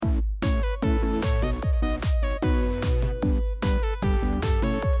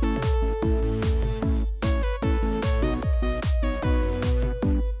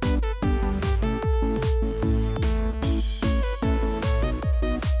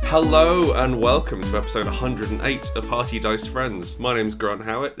Hello and welcome to episode 108 of Hearty Dice Friends. My name's Grant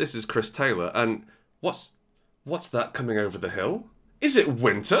Howitt, this is Chris Taylor, and what's that coming over the hill? Is it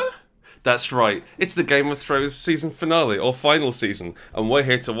winter? That's right, it's the Game of Thrones season finale, or final season, and we're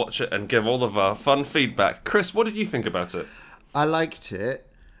here to watch it and give all of our fun feedback. Chris, what did you think about it? I liked it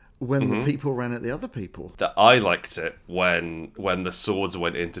when the people ran at the other people. That I liked it when the swords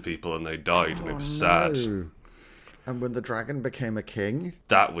went into people and they died, and it was sad. And when the dragon became a king.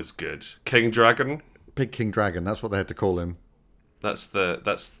 That was good. King Dragon? Big King Dragon, that's what they had to call him. That's the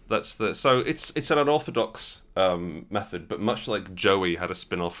so it's an unorthodox method, but much like Joey had a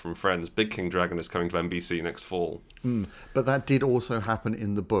spin-off from Friends, Big King Dragon is coming to NBC next fall. But that did also happen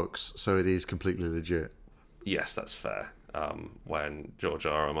in the books, so it is completely legit. Yes, that's fair. When George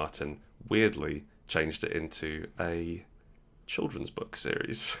R.R. Martin weirdly changed it into a children's book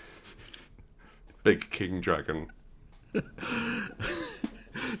series. Big King Dragon. Did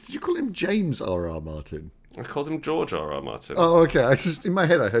you call him James R.R. Martin? I called him George R.R. Martin. Oh, okay. In my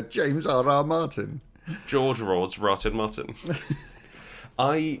head I heard James R.R. Martin. George Rhodes Martin.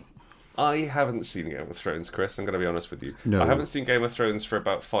 I haven't seen Game of Thrones, Chris. I'm going to be honest with you. No. I haven't seen Game of Thrones for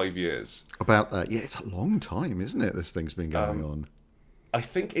about 5 years. About that, yeah, it's a long time, isn't it? This thing's been going on. I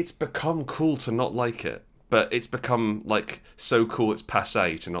think it's become cool to not like it, but it's become like so cool it's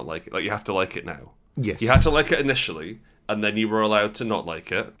passé to not like it. Like you have to like it now. Yes. You had to like it initially, and then you were allowed to not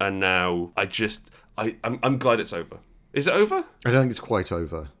like it, and now I'm glad it's over. Is it over? I don't think it's quite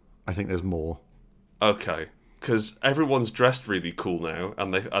over. I think there's more. Okay, because everyone's dressed really cool now,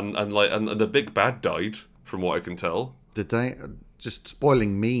 and the big bad died, from what I can tell. Did they? Just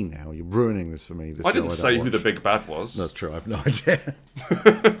spoiling me now. You're ruining this for me. I didn't say who the big bad was. That's true. I've no idea.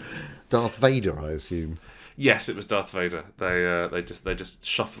 Darth Vader, I assume. Yes, it was Darth Vader. They're just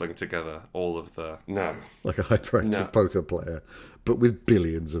shuffling together all of the like a hyperactive poker player, but with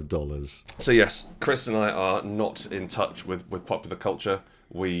billions of dollars. So yes, Chris and I are not in touch with popular culture.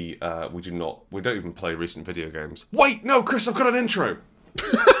 We don't even play recent video games. Wait, no, Chris, I've got an intro.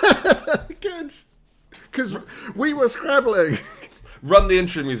 Good, because we were scrabbling. Run the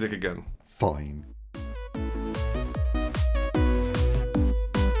intro music again. Fine.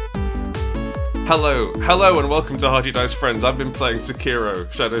 Hello, and welcome to Hearty Dice Friends. I've been playing Sekiro,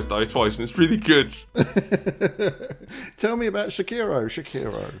 Shadows Die Twice, and it's really good. Tell me about Sekiro.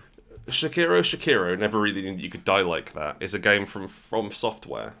 Sekiro, never really knew that you could die like that. It's a game from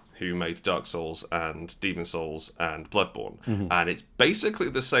Software, who made Dark Souls and Demon Souls and Bloodborne. And it's basically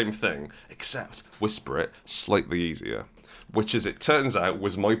the same thing, except, whisper it, slightly easier. Which, as it turns out,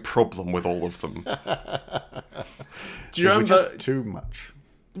 was my problem with all of them. Do you remember? Just too much.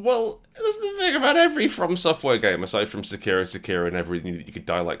 Well, that's the thing about every From Software game, aside from Sekiro, and everything that you could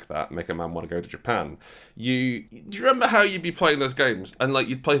die like that, make a man want to go to Japan. Do you remember how you'd be playing those games, and like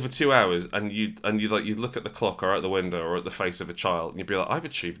you'd play for 2 hours, and you'd look at the clock or out the window or at the face of a child, and you'd be like, I've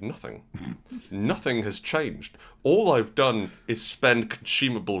achieved nothing. Nothing has changed. All I've done is spend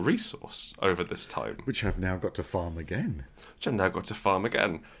consumable resource over this time. Which I've now got to farm again.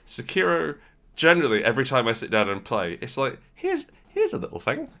 Sekiro, generally, every time I sit down and play, it's like, here's a little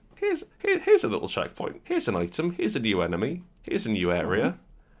thing. Here's a little checkpoint. Here's an item. Here's a new enemy. Here's a new area.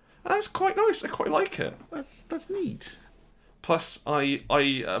 And that's quite nice. I quite like it. That's neat. Plus, I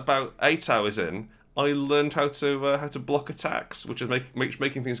about 8 hours in, I learned how to block attacks, which is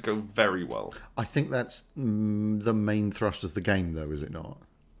making things go very well. I think that's the main thrust of the game, though, is it not?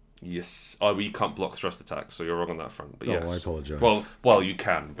 Yes. Oh, you can't block thrust attacks, so you're wrong on that front. But yes. I apologise. Well, you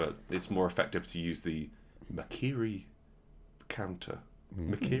can, but it's more effective to use the Makiri counter.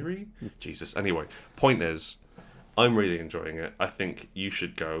 Makiri? Jesus. Anyway, point is, I'm really enjoying it. I think you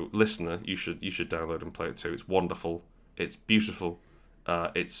should go. Listener, you should download and play it too. It's wonderful. It's beautiful.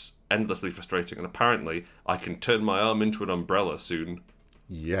 It's endlessly frustrating. And apparently, I can turn my arm into an umbrella soon.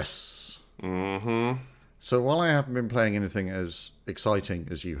 Yes. Mm-hmm. So while I haven't been playing anything as exciting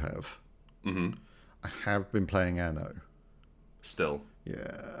as you have, I have been playing Anno. Still.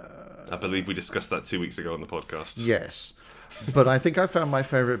 Yeah. I believe we discussed that 2 weeks ago on the podcast. Yes. But I think I found my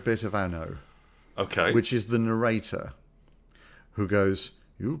favourite bit of Anno. Okay. Which is the narrator who goes,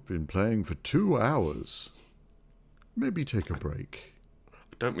 "You've been playing for 2 hours. Maybe take a break."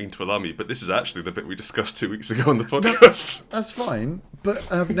 I don't mean to alarm you, but this is actually the bit we discussed 2 weeks ago on the podcast. That's fine, but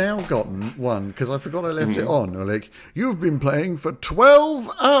I've now gotten one, because I forgot I left it on. Or like, "You've been playing for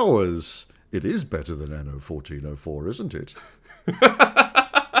 12 hours. It is better than Anno 1404, isn't it?"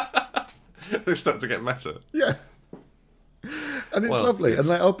 They start to get meta. Yeah. And it's Well, lovely. yes. And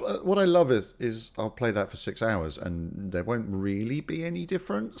like, what I love is I'll play that for 6 hours, and there won't really be any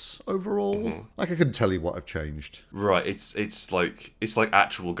difference overall. Like I couldn't tell you what I've changed. Right, it's like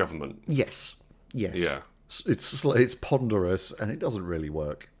actual government. Yes. Yeah. It's ponderous, and it doesn't really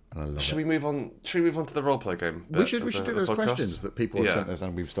work. And I love Should it. we move on? Should we move on to the role play game? We should do those questions that people have sent us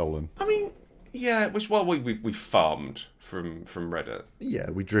and we've stolen. I mean, yeah. We farmed from Reddit.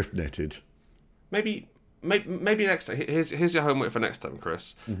 Yeah, we drift netted. Maybe next time. Here's your homework for next time,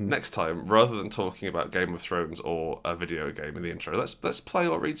 Chris. Next time, rather than talking about Game of Thrones or a video game in the intro, let's play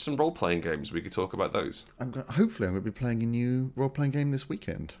or read some role playing games. We could talk about those. Hopefully, I'm going to be playing a new role playing game this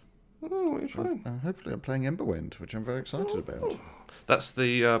weekend. Oh, what are you playing? Hopefully, I'm playing Emberwind, which I'm very excited about. That's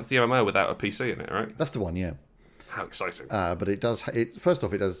the MMO without a PC in it, right? That's the one, yeah. How exciting! But it does. First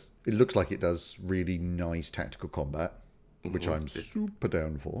off, it does. It looks like it does really nice tactical combat, which I'm super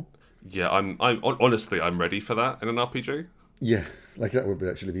down for. Yeah, I'm honestly I'm ready for that in an RPG. Yeah, like that would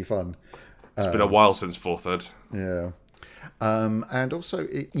actually be fun. It's been a while since 4th Ed. Yeah, and also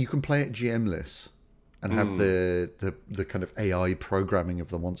you can play it GM-less and have the kind of AI programming of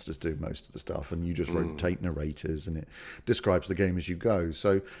the monsters do most of the stuff, and you just rotate narrators, and it describes the game as you go.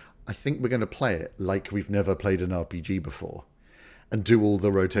 So I think we're going to play it like we've never played an RPG before, and do all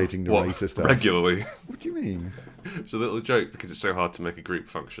the rotating narrator stuff regularly. What do you mean? It's a little joke because it's so hard to make a group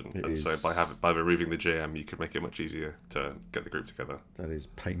function, is. so by removing the GM, you could make it much easier to get the group together. That is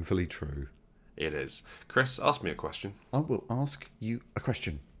painfully true. It is. Chris, ask me a question. I will ask you a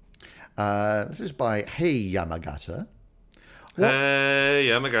question. This is by Hey Yamagata. Hey,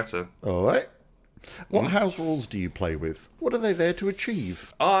 Yamagata. All right. What house rules do you play with? What are they there to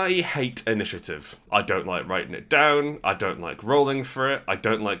achieve? I hate initiative. I don't like writing it down. I don't like rolling for it. I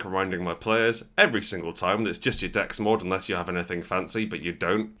don't like reminding my players every single time that it's just your dex mod unless you have anything fancy, but you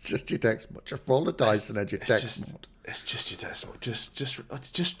don't. It's just your dex mod. Just roll the dice and add your dex mod. It's just your dex mod.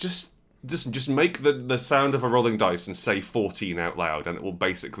 Just make the sound of a rolling dice and say 14 out loud, and it will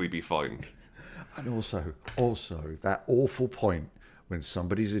basically be fine. And also that awful point when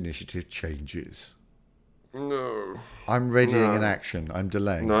somebody's initiative changes. No. I'm readying an action. I'm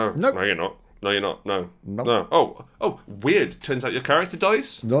delaying. No. Nope. No, you're not. No, you're not. No. Nope. No. Oh, weird. Turns out your character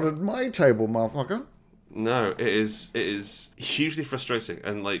dies? Not at my table, motherfucker. No, it is hugely frustrating,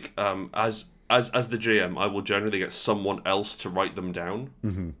 and like as the GM, I will generally get someone else to write them down,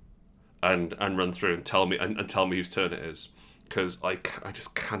 and run through and tell me whose turn it is, because I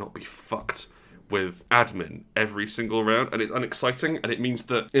just cannot be fucked with admin every single round, and it's unexciting, and it means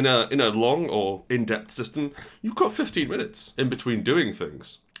that in a long or in-depth system, you've got 15 minutes in between doing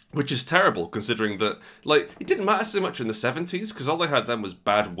things. Which is terrible, considering that, like, it didn't matter so much in the 70s, because all they had then was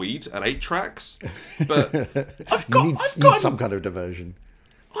bad weed and 8 tracks. But You need some kind of diversion.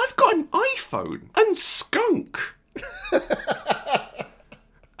 I've got an iPhone and Skunk.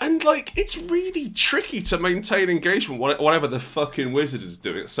 And, like, it's really tricky to maintain engagement, whatever the fucking wizard is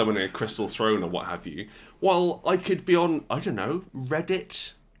doing, summoning a crystal throne or what have you, while I could be on, I don't know,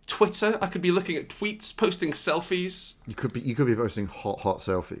 Reddit, Twitter. I could be looking at tweets, posting selfies. You could be posting hot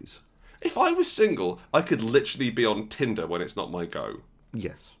selfies. If I was single, I could literally be on Tinder when it's not my go.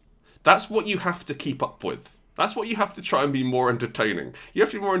 Yes. That's what you have to keep up with. That's what you have to try and be more entertaining. You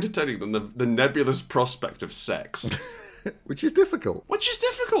have to be more entertaining than the nebulous prospect of sex. Which is difficult.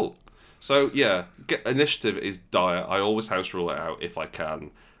 So, yeah, initiative is dire. I always house rule it out if I can.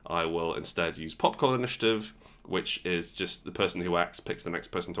 I will instead use popcorn initiative, which is just the person who acts picks the next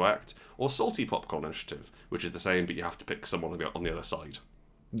person to act, or salty popcorn initiative, which is the same, but you have to pick someone on the other side.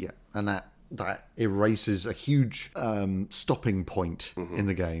 Yeah, and that erases a huge stopping point in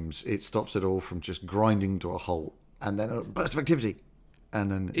the games. It stops it all from just grinding to a halt, and then a burst of activity, and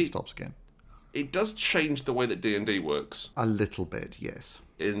then it stops again. It does change the way that D&D works. A little bit, yes.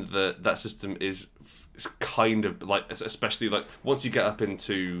 In that system is kind of like, especially like once you get up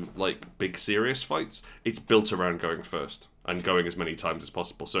into like big serious fights, it's built around going first and going as many times as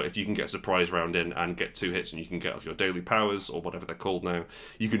possible. So if you can get a surprise round in and get 2 hits, and you can get off your daily powers or whatever they're called now,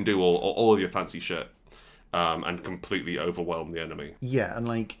 you can do all of your fancy shit and completely overwhelm the enemy. Yeah, and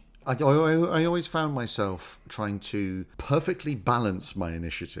like I always found myself trying to perfectly balance my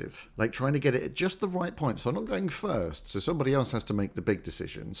initiative, like trying to get it at just the right point. So I'm not going first, so somebody else has to make the big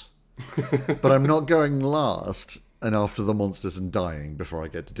decisions. But I'm not going last and after the monsters and dying before I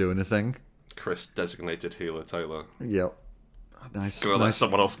get to do anything. Chris, designated healer Taylor. Yep. Nice. Gonna let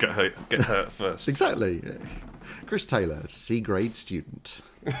someone else get hurt first. Exactly. Chris Taylor, C-grade student.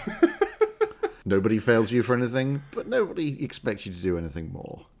 Nobody fails you for anything, but nobody expects you to do anything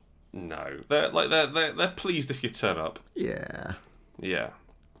more. No, they're pleased if you turn up. Yeah. Yeah,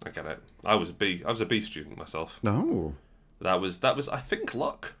 I get it. I was a B student myself. Oh. That was I think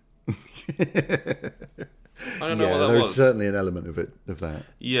luck. I don't know Yeah, what that there's was. certainly an element of that.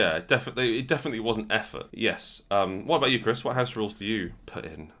 Yeah, definitely. It definitely wasn't effort. Yes. What about you, Chris? What house rules do you put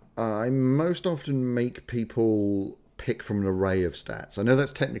in? I most often make people pick from an array of stats. I know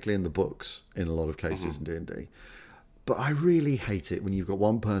that's technically in the books in a lot of cases in D&D, but I really hate it when you've got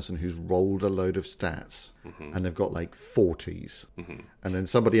one person who's rolled a load of stats and they've got like 40s, and then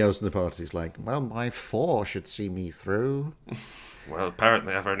somebody else in the party is like, well, my 4 should see me through. Well,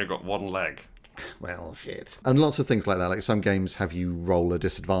 apparently I've only got one leg. Well, shit. And lots of things like that. Like some games have you roll a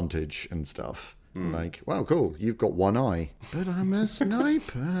disadvantage and stuff. Like, wow, cool, you've got one eye. But I'm a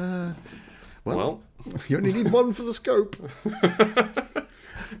sniper. Well, you only need one for the scope.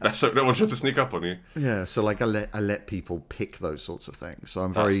 So no one tries to sneak up on you. Yeah, so like I let people pick those sorts of things. So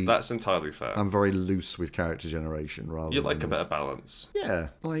That's entirely fair. I'm very loose with character generation rather. You like than a bit of balance. Yeah,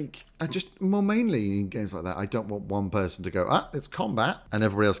 like I just more mainly in games like that, I don't want one person to go, it's combat, and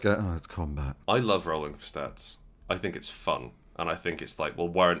everybody else go, it's combat. I love rolling for stats. I think it's fun, and I think it's like, well,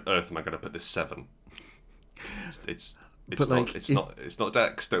 where on earth am I going to put this 7? It's not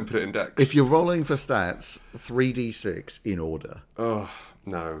Dex. Don't put it in Dex. If you're rolling for stats, 3d6 in order. Oh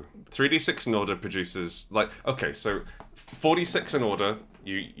no, 3d6 in order produces okay, so 46 in order.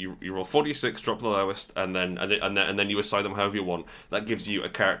 You roll 46, drop the lowest, and then you assign them however you want. That gives you a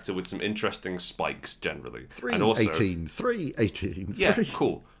character with some interesting spikes generally. 3, and also, 18, 3, 18, yeah, 3.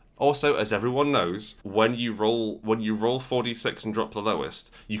 cool. Also, as everyone knows, when you roll 46 and drop the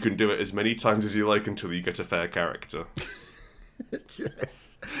lowest, you can do it as many times as you like until you get a fair character.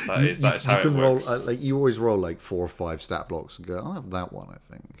 Yes. That is how it works. Roll, you always roll like 4 or 5 stat blocks and go, I'll have that one, I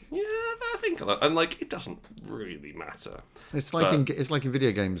think. Yeah, I think, and it doesn't really matter. It's like in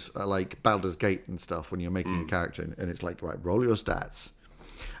video games, like Baldur's Gate and stuff, when you're making a character, and it's like, right, roll your stats,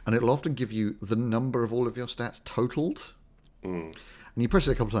 and it'll often give you the number of all of your stats totaled. And you press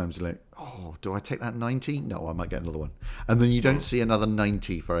it a couple times, you're like, oh, do I take that 90? No, I might get another one. And then you don't see another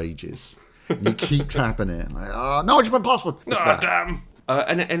 90 for ages. And you keep tapping it. And like, no, it's my password. It's that. Damn.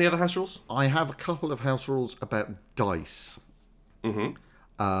 Any other house rules? I have a couple of house rules about dice. In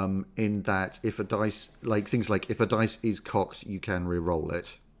that if a dice, things like if a dice is cocked, you can re-roll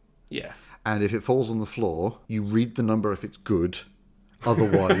it. Yeah. And if it falls on the floor, you read the number if it's good.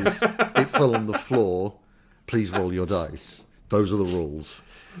 Otherwise, it fell on the floor. Please roll your dice. Those are the rules.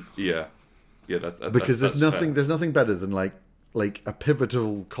 Yeah. Because that's there's nothing better than like a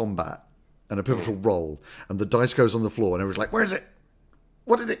pivotal combat and a pivotal roll, and the dice goes on the floor, and everyone's like, "Where is it?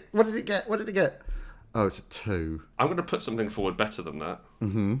 What did it get? What did it get?" Oh, it's a 2. I'm going to put something forward better than that.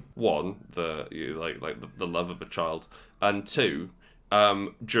 One, the love of a child, and 2,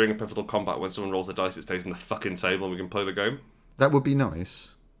 during a pivotal combat, when someone rolls a dice, it stays on the fucking table, and we can play the game. That would be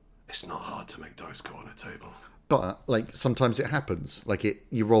nice. It's not hard to make dice go on a table. But sometimes it happens.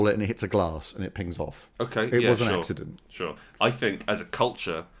 You roll it and it hits a glass and it pings off. Okay, it was an accident. Sure. I think as a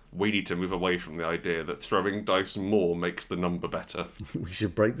culture, we need to move away from the idea that throwing dice more makes the number better. We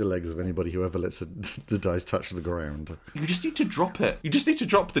should break the legs of anybody who ever lets the dice touch the ground. You just need to drop it. You just need to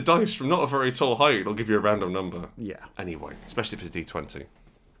drop the dice from not a very tall height. It'll give you a random number. Yeah. Anyway, especially if it's D20.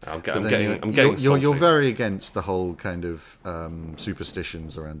 I'm getting salty. You're very against the whole kind of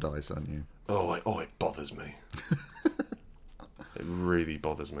superstitions around dice, aren't you? Oh, it bothers me. It really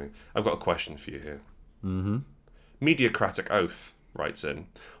bothers me. I've got a question for you here. Mediocratic Oath writes in,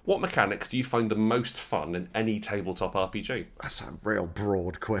 what mechanics do you find the most fun in any tabletop RPG? That's a real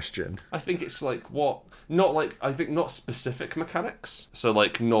broad question. I think it's not specific mechanics. So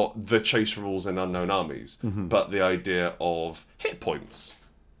not the chase rules in Unknown Armies, but the idea of hit points.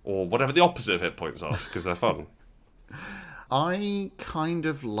 Or whatever the opposite of hit points are, because they're fun. I kind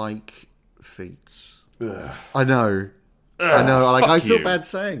of like feats. Ugh. I know. I feel bad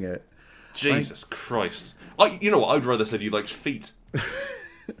saying it. Jesus Christ. You know what? I'd rather say you liked feet.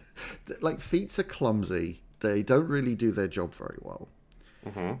 Feats are clumsy. They don't really do their job very well.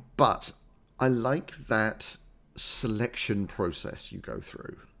 But I like that selection process you go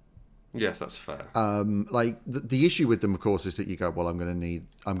through. Yes, that's fair. The issue with them, of course, is that you go, well, I'm going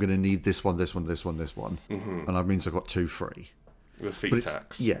to need this one, and that means I've got 2 free. With feat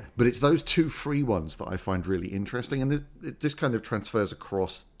tax. Yeah, but it's those 2 free ones that I find really interesting, and this kind of transfers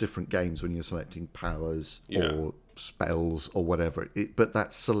across different games when you're selecting powers or spells or whatever. But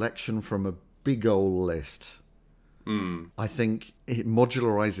that selection from a big old list, I think it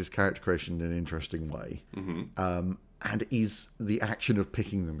modularizes character creation in an interesting way. And the action of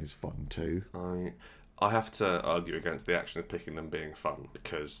picking them is fun too. I have to argue against the action of picking them being fun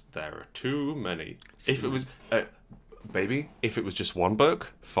because there are too many. If it was, if it was just one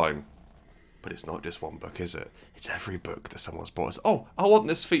book, fine. But it's not just one book, is it? It's every book that someone's bought us. Oh, I want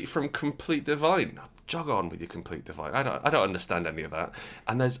this feat from Complete Divine. Jog on with your Complete Divine. I don't understand any of that.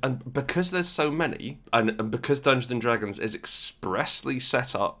 And because there's so many, and because Dungeons and Dragons is expressly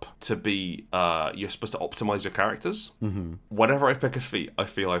set up to be you're supposed to optimize your characters. Mm-hmm. Whenever I pick a feat, I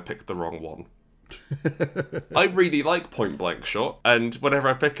feel I picked the wrong one. I really like Point Blank Shot, and whenever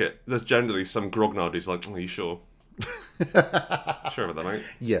I pick it, there's generally some grognard who's like, "Are you sure?" Sure about that, mate.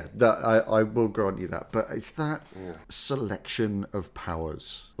 Yeah, I will grant you that, but it's that selection of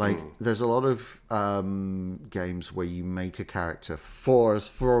powers. Like, there's a lot of games where you make a character for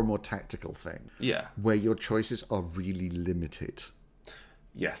a more tactical thing. Yeah. Where your choices are really limited.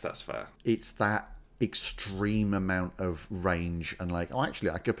 Yes, that's fair. It's that extreme amount of range and like, oh,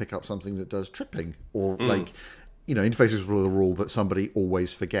 actually, I could pick up something that does tripping or like, you know, interfaces with a rule that somebody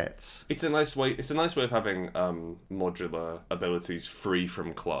always forgets. It's a nice way. It's a nice way of having modular abilities free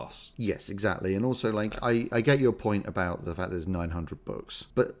from class. Yes, exactly. And also, like, I get your point about the fact there's 900 books,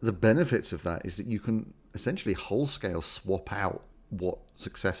 but the benefits of that is that you can essentially whole scale swap out what's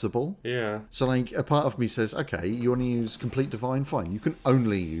accessible. Yeah. So, like, a part of me says, okay, you want to use Complete Divine? Fine. You can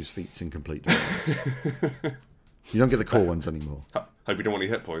only use feats in Complete Divine. You don't get the core ones anymore. Hope you don't want any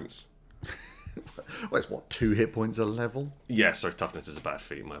hit points. Well, it's what, 2 hit points a level? Yeah, sorry, toughness is a bad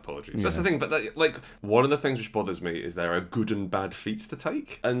feat, my apologies. Yeah. That's the thing, but like, one of the things which bothers me is there are good and bad feats to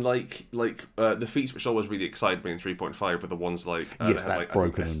take. And the feats which always really excited me in 3.5 were the ones like... yes, that's like,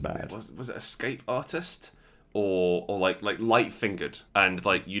 broken and bad. Was it Escape Artist? Or like Light Fingered, and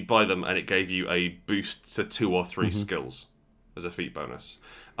like you'd buy them and it gave you a boost to 2 or 3 skills as a feat bonus.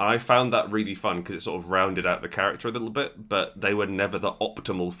 And I found that really fun because it sort of rounded out the character a little bit, but they were never the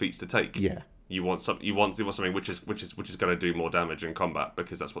optimal feats to take. Yeah. You want something which is going to do more damage in combat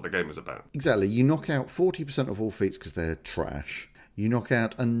because that's what the game is about. Exactly. You knock out 40% of all feats because they're trash. You knock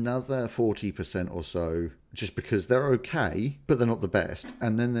out another 40% or so just because they're okay, but they're not the best.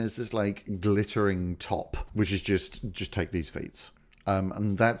 And then there's this like glittering top, which is just take these feats.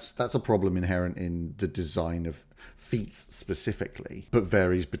 And that's a problem inherent in the design of feats specifically, but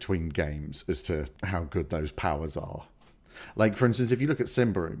varies between games as to how good those powers are. Like, for instance, if you look at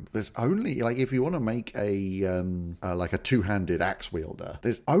Symbaroum, there's only, like, if you want to make a two-handed axe wielder,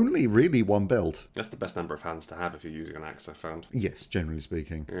 there's only really one build. That's the best number of hands to have if you're using an axe, I found. Yes, generally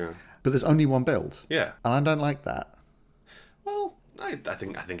speaking. Yeah. But there's only one build. Yeah. And I don't like that. Well, I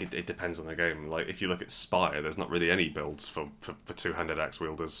think it depends on the game. Like, if you look at Spire, there's not really any builds for two-handed axe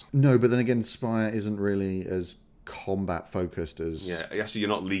wielders. No, but then again, Spire isn't really as combat focused as... Yeah, actually you're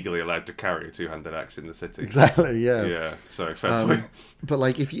not legally allowed to carry a two-handed axe in the city. Exactly, yeah. Yeah, so fair play. But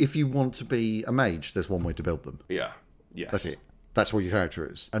like if you want to be a mage, there's one way to build them. Yeah. Yes. That's it. That's what your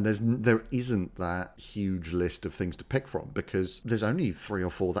character is. And there isn't that huge list of things to pick from because there's only 3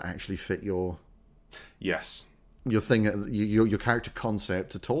 or 4 that actually fit your... Yes. Your thing, your character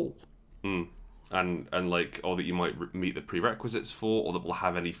concept at all. And like, or that you might meet the prerequisites for, or that will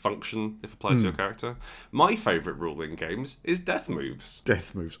have any function if applied to your character. My favourite rule in games is death moves.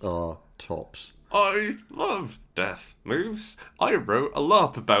 Death moves are tops. I love death moves. I wrote a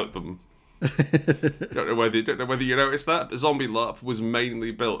LARP about them. Don't know whether you noticed that, but Zombie LARP was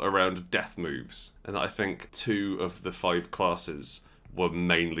mainly built around death moves, and I think 2 of the 5 classes were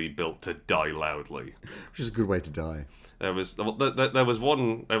mainly built to die loudly. Which is a good way to die. There was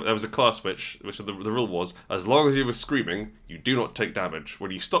a class which the rule was, as long as you were screaming, you do not take damage. When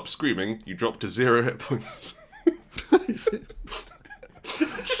you stop screaming, you drop to 0 hit points.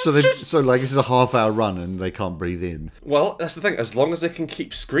 So like this is a half-hour run and they can't breathe in. Well, that's the thing. As long as they can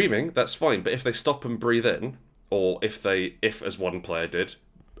keep screaming, that's fine. But if they stop and breathe in, or if as one player did,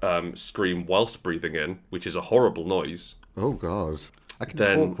 scream whilst breathing in, which is a horrible noise. Oh God. I can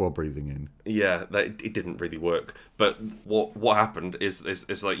talk while breathing in. Yeah, it didn't really work. But what happened is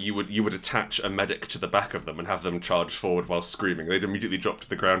like you would attach a medic to the back of them and have them charge forward while screaming. They'd immediately drop to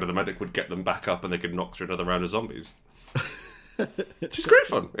the ground, and the medic would get them back up, and they could knock through another round of zombies. Which is great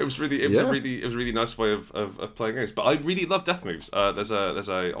fun. It was a really nice way of playing games. But I really love death moves. There's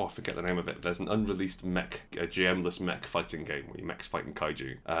a I forget the name of it. There's an unreleased a GM-less mech fighting game where you mechs fighting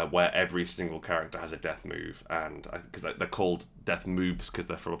kaiju, where every single character has a death move, and because they're called death moves because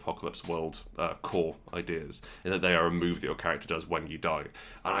they're from Apocalypse World core ideas, in that they are a move that your character does when you die.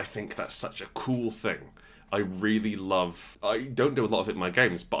 And I think that's such a cool thing. I really love... I don't do a lot of it in my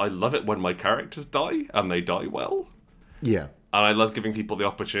games, but I love it when my characters die, and they die well. Yeah. And I love giving people the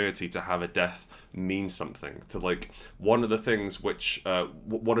opportunity to have a death mean something. To like, one of the things which,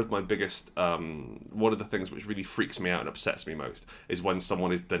 one of the things which really freaks me out and upsets me most is when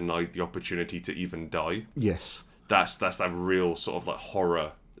someone is denied the opportunity to even die. Yes. That's that real sort of like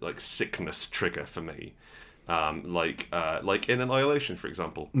horror like sickness trigger for me. Like in Annihilation, for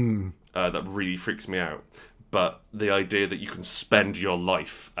example, that really freaks me out. But the idea that you can spend your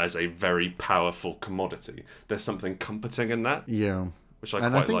life as a very powerful commodity, there's something comforting in that. Yeah. Which I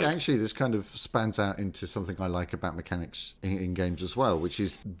and quite I think like. actually this kind of spans out into something I like about mechanics in games as well, which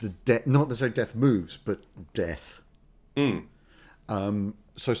is the not necessarily death moves, but death.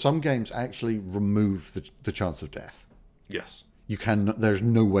 So some games actually remove the chance of death. Yes. There's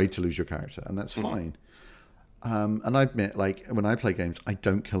no way to lose your character, and that's fine. And I admit, like, when I play games, I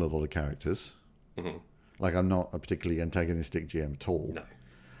don't kill a lot of characters. Like, I'm not a particularly antagonistic GM at all.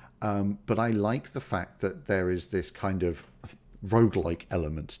 No. But I like the fact that there is this kind of roguelike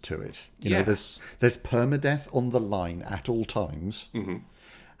element to it. You know, there's permadeath on the line at all times.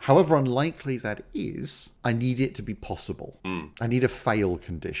 However unlikely that is, I need it to be possible. I need a fail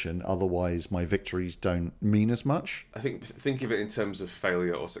condition, otherwise my victories don't mean as much. I think of it in terms of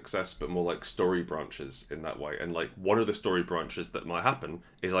failure or success, but more like story branches in that way. And like one of the story branches that might happen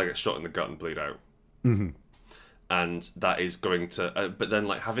is I get shot in the gut and bleed out. And that is going to, but then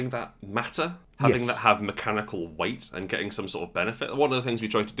like having that matter, having that have mechanical weight and getting some sort of benefit. One of the things we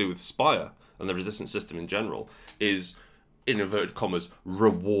try to do with Spire and the resistance system in general is, in inverted commas,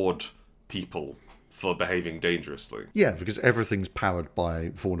 reward people for behaving dangerously. Yeah, because everything's powered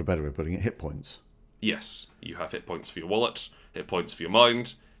by, for want of a better way of putting it, hit points. Yes, you have hit points for your wallet, hit points for your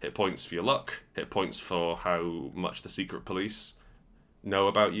mind, hit points for your luck, hit points for how much the secret police know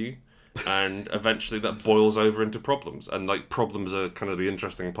about you. And eventually that boils over into problems. And like problems are kind of the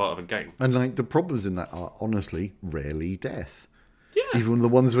interesting part of a game. And like the problems in that are honestly rarely death. Yeah. Even the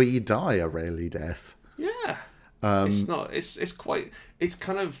ones where you die are rarely death. Yeah. It's not it's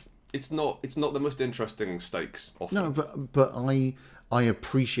not the most interesting stakes often. No, but I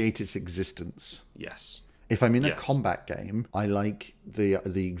appreciate its existence. Yes. If I'm in a combat game, I like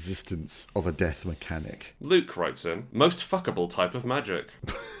the existence of a death mechanic. Luke writes in, most fuckable type of magic.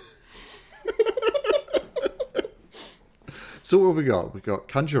 So what have we got? We've got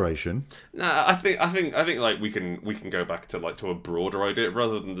conjuration. Nah, I think like we can go back to like to a broader idea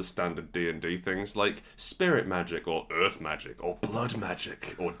rather than the standard D&D things like spirit magic or earth magic or blood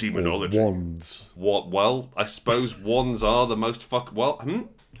magic or demonology. Or wands. What? Well, I suppose wands are the most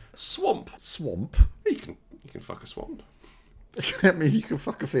swamp. Swamp. You can fuck a swamp. I mean, you can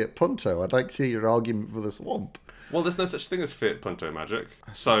fuck a Fiat Punto. I'd like to hear your argument for the swamp. Well, there's no such thing as Fiat Punto magic,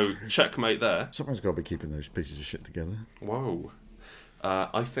 so checkmate there. Someone's got to be keeping those pieces of shit together. Whoa.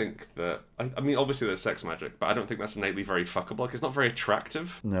 I think that... I mean, obviously there's sex magic, but I don't think that's innately very fuckable. Like, it's not very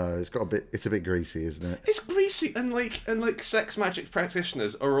attractive. No, it's a bit greasy, isn't it? It's greasy, and sex magic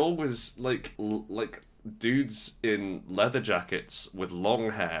practitioners are always, like dudes in leather jackets with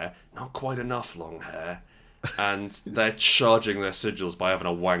long hair, not quite enough long hair, and they're charging their sigils by having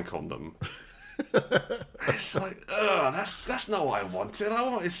a wank on them. It's like, that's not what I wanted. I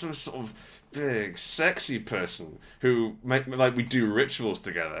wanted some sort of big, sexy person who we do rituals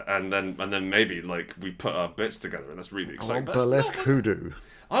together, and then maybe like we put our bits together, and that's really exciting. I want burlesque hoodoo.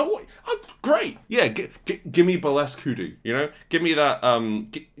 Great, yeah. Give me burlesque hoodoo. You know, give me that.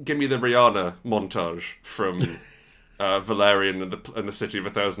 Give me the Rihanna montage from Valerian and the City of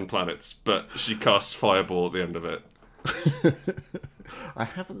a Thousand Planets, but she casts fireball at the end of it. I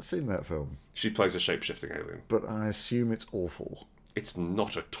haven't seen that film. She plays a shape-shifting alien. But I assume it's awful. It's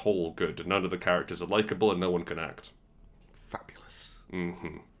not at all good. None of the characters are likable and no one can act. Fabulous.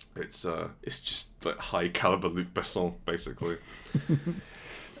 Mm-hmm. It's just like high-caliber Luc Besson, basically.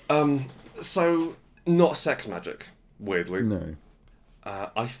 So, not sex magic, weirdly. No.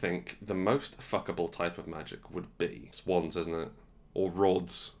 I think the most fuckable type of magic would be swans, isn't it? Or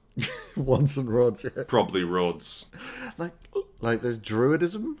rods. Wands and rods, yeah. Probably rods. Like there's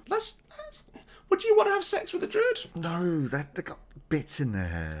druidism? Would you want to have sex with a druid? No, they got bits in their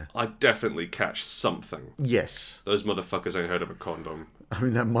hair. I'd definitely catch something. Yes. Those motherfuckers ain't heard of a condom. I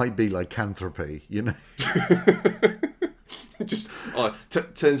mean, that might be lycanthropy, you know? Just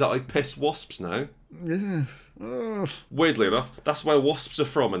turns out I piss wasps now. Yeah. Weirdly enough, that's where wasps are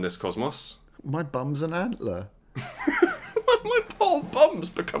from in this cosmos. My bum's an antler. My poor bum's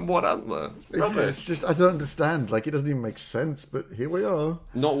become one antler. Rubbish. It's just, I don't understand. Like, it doesn't even make sense, but here we are.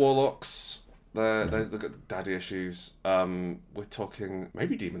 Not warlocks. They've got daddy issues. We're talking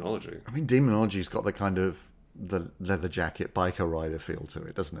maybe demonology. I mean, demonology's got the kind of the leather jacket biker rider feel to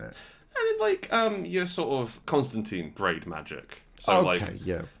it, doesn't it? And like your sort of Constantine grade magic. So okay,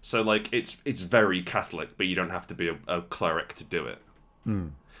 yeah. So like it's very Catholic, but you don't have to be a cleric to do it.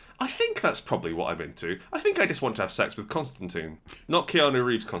 I think that's probably what I'm into. I think I just want to have sex with Constantine. Not Keanu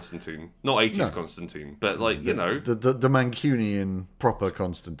Reeves Constantine. Not 80s Constantine. But, like, The Mancunian proper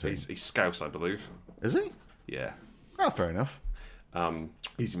Constantine. He's Scouse, I believe. Is he? Yeah. Oh, fair enough.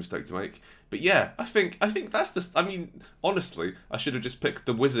 Easy mistake to make. But yeah, I think that's the. I mean, honestly, I should have just picked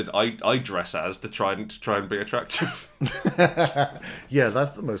the wizard I dress as to try and be attractive. Yeah,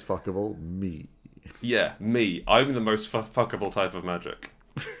 that's the most fuckable. Me. Yeah, me. I'm the most fuckable type of magic.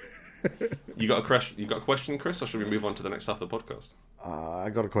 You got a question, Chris, or should we move on to the next half of the podcast? I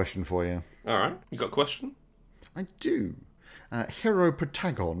got a question for you. All right, you got a question? I do. Hero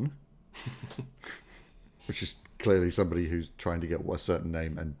Protagon, which is clearly somebody who's trying to get a certain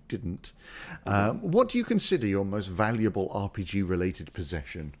name and didn't. What do you consider your most valuable RPG-related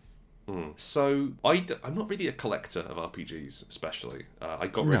possession? So I'm not really a collector of RPGs, especially. I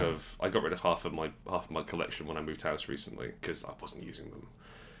got rid of half of my collection when I moved house recently because I wasn't using them.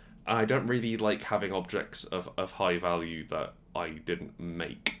 I don't really like having objects of high value that I didn't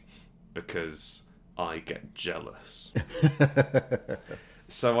make because I get jealous.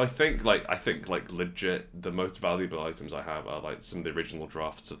 So I think legit the most valuable items I have are like some of the original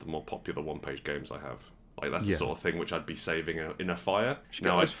drafts of the more popular one-page games I have. Like that's the sort of thing which I'd be saving in a fire. Should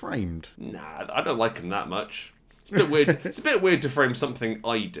get those framed. Nah, I don't like them that much. It's a bit weird. It's a bit weird to frame something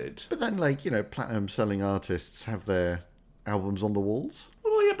I did. But then, like, platinum selling artists have their albums on the walls.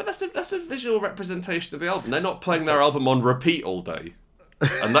 Well, yeah, but that's a visual representation of the album. They're not playing their album on repeat all day.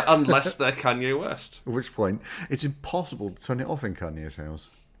 Unless they're Kanye West. At which point, it's impossible to turn it off in Kanye's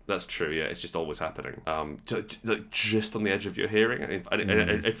house. That's true, yeah. It's just always happening. Just on the edge of your hearing.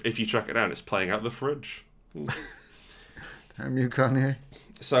 And if you track it down, it's playing out the fridge. Damn you, Kanye.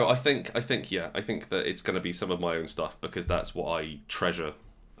 So I think that it's going to be some of my own stuff because that's what I treasure.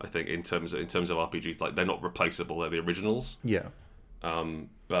 I think in terms of RPGs, like they're not replaceable; they're the originals. Yeah.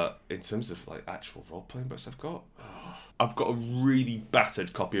 But in terms of like actual role playing books, I've got a really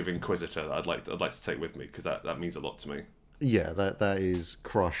battered copy of Inquisitor that I'd like to take with me because that means a lot to me. Yeah, that is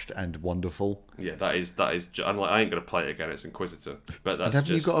crushed and wonderful. Yeah, that is. And like, I ain't gonna play it again. It's Inquisitor, but that's. And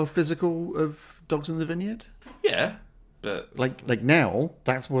haven't you got a physical of Dogs in the Vineyard? Yeah, but like now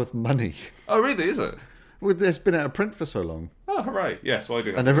that's worth money. Oh, really? Is it? Well, it's been out of print for so long. Oh, hooray! Yes, well, I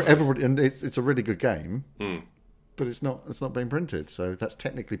do. And everybody, and it's a really good game. Mm. But it's not being printed, so that's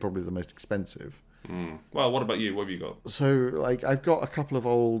technically probably the most expensive. Well, what about you? What have you got? So, like, I've got a couple of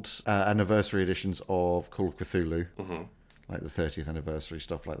old anniversary editions of Call of Cthulhu, like the 30th anniversary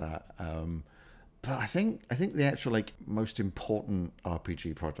stuff like that. But I think the actual like most important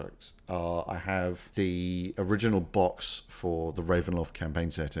RPG products are I have the original box for the Ravenloft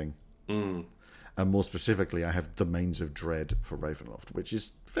campaign setting. And more specifically, I have Domains of Dread for Ravenloft, which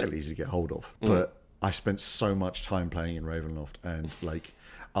is fairly easy to get hold of. But I spent so much time playing in Ravenloft, and like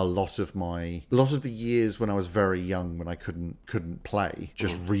a lot of the years when I was very young, when I couldn't play,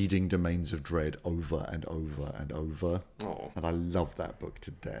 just reading Domains of Dread over and over and over. Oh. And I love that book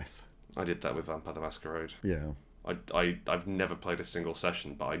to death. I did that with Vampire the Masquerade. Yeah. I've never played a single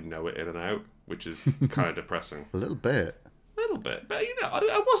session, but I know it in and out, which is kind of depressing. A little bit. But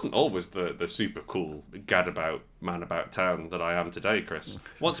I wasn't always the super cool gadabout man about town that I am today, Chris.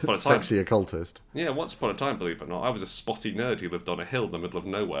 Once upon a time, sexy occultist. Yeah, once upon a time, believe it or not, I was a spotty nerd who lived on a hill in the middle of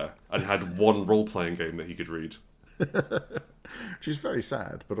nowhere and had one role-playing game that he could read. Which is very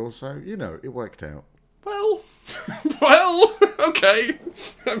sad, but also, it worked out. Well, okay,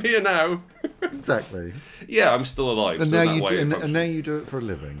 I'm here now. Exactly. Yeah, I'm still alive. And so now and now you do it for a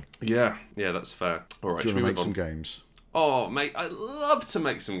living. Yeah, that's fair. All right, do you should want we to move make some on? games? Oh, mate, I love to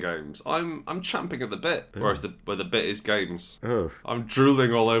make some games. I'm champing at the bit, whereas where the bit is games. Oh. I'm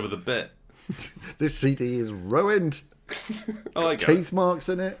drooling all over the bit. This CD is ruined. I like Teeth marks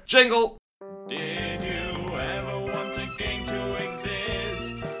in it. Jingle. Did you ever want a game to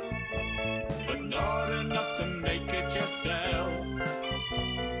exist, but not enough to make it yourself?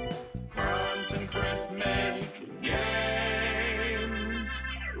 Grant and Chris make games.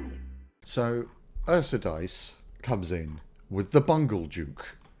 So, Ursa Dice comes in with the Bungle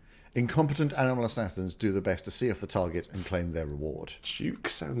Duke. Incompetent animal assassins do their best to see off the target and claim their reward. Duke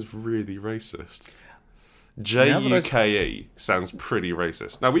sounds really racist. Juke sounds pretty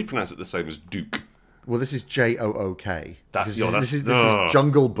racist. Now, we pronounce it the same as Duke. Well, this is Jook. This is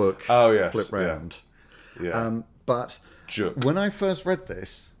Jungle Book. Oh, yes. Flip round. Yeah. But Juk. when I first read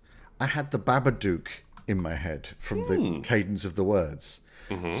this, I had the Babadook in my head from the cadence of the words.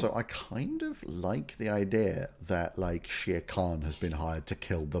 So I kind of like the idea that like Shere Khan has been hired to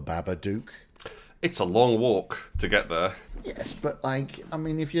kill the Babadook. It's a long walk to get there. Yes, but like, I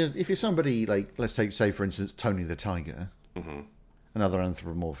mean, if you're somebody like, let's say for instance Tony the Tiger, another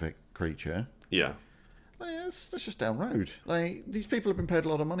anthropomorphic creature. Yeah. Like, that's just down road. Like, these people have been paid a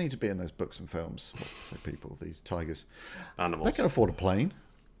lot of money to be in those books and films. Well, I say people, these tigers. Animals. They can afford a plane.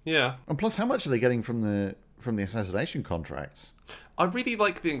 Yeah. And plus, how much are they getting from the assassination contracts? I really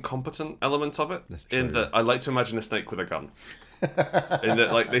like the incompetent element of it. That's In true. that I like to imagine a snake with a gun. In that,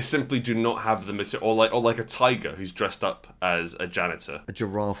 like, they simply do not have the material, or like a tiger who's dressed up as a janitor. A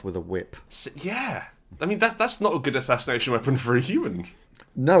giraffe with a whip. Yeah, I mean that's not a good assassination weapon for a human.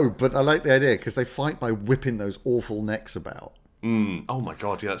 No, but I like the idea because they fight by whipping those awful necks about. Oh my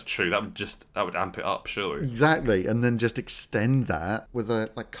god, yeah, that's true. That would amp it up, surely. Exactly, and then just extend that with a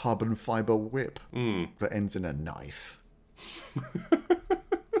carbon fiber whip that ends in a knife.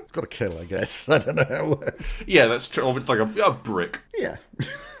 It's got to kill, I guess. I don't know how it works. Yeah, that's true. Or it's like a brick. Yeah,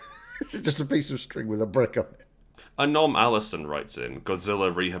 it's just a piece of string with a brick on it. Anom Allison writes in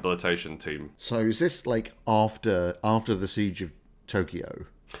Godzilla Rehabilitation Team. So is this like after the siege of Tokyo?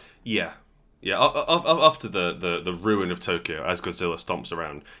 Yeah. Yeah, after the ruin of Tokyo, as Godzilla stomps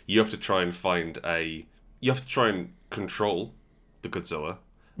around, you have to try and control the Godzilla,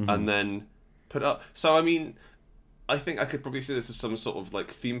 and then put up. So, I mean, I think I could probably see this as some sort of, like,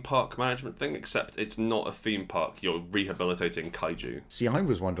 theme park management thing, except it's not a theme park. You're rehabilitating kaiju. See, I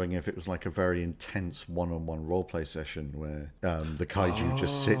was wondering if it was like a very intense one-on-one roleplay session where the kaiju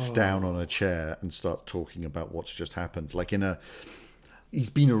just sits down on a chair and starts talking about what's just happened. Like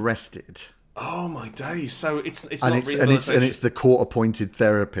he's been arrested. Oh my days! So it's And not it's rehabilitation. and it's the court-appointed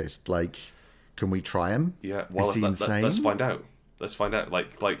therapist. Like, can we try him? Yeah, well, Is he insane? let's find out. Let's find out.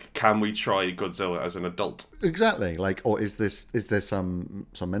 Like, can we try Godzilla as an adult? Exactly. Like, or is there some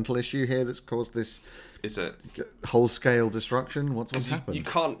mental issue here that's caused this Is it? whole-scale destruction? What's happened?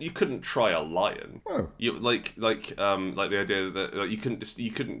 You couldn't try a lion. Oh. You like the idea that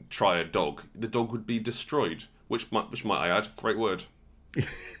you couldn't try a dog. The dog would be destroyed. Which might I add, great word.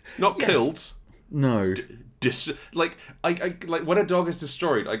 Not Yes. killed. No. Like when a dog is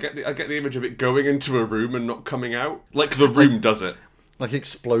destroyed, I get the image of it going into a room and not coming out. Like the room does it. Like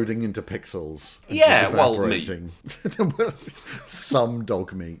exploding into pixels. And Yeah, just well, evaporating. Some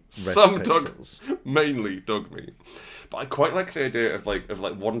dog meat. red Some pixels. mainly dog meat. But I quite like the idea of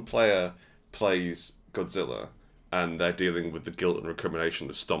one player plays Godzilla and they're dealing with the guilt and recrimination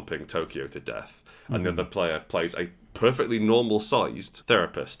of stomping Tokyo to death, and the other player plays a perfectly normal-sized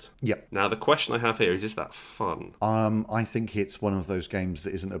therapist. Yep. Now the question I have here is that fun? I think it's one of those games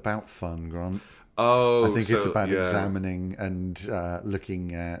that isn't about fun, Grant. Oh, I think it's about yeah. examining and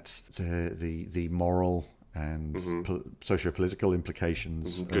looking at the moral and socio-political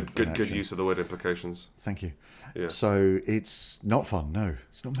implications. of an Good action. use of the word implications. Thank you. Yeah. So it's not fun. No,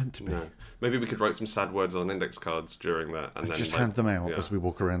 it's not meant to be. No. Maybe we could write some sad words on index cards during that, and then Just hand them out yeah. as we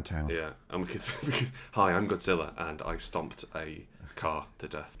walk around town. Yeah, and we could. Hi, I'm Godzilla, and I stomped a car to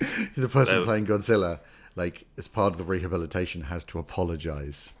death. The person There- playing Godzilla, like as part of the rehabilitation, has to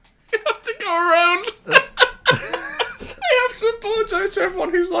apologise. You have to go around. I have to apologise to everyone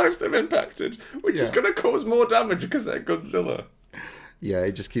whose lives they've impacted, which is Yeah. going to cause more damage because they're Godzilla. Yeah,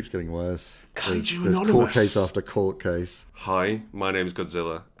 it just keeps getting worse. Kaiju There's court Anonymous. case after court case. Hi, my name's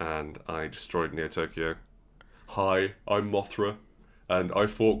Godzilla, and I destroyed Neo Tokyo. Hi, I'm Mothra, and I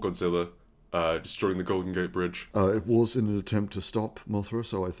fought Godzilla, destroying the Golden Gate Bridge. It was in an attempt to stop Mothra,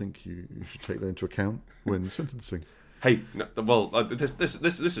 so I think you should take that into account when sentencing. Hey, no, well, this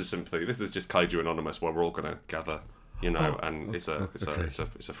is simply just Kaiju Anonymous, where we're all gonna gather, and it's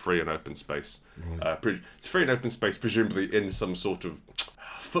a free and open space. It's a free and open space, presumably in some sort of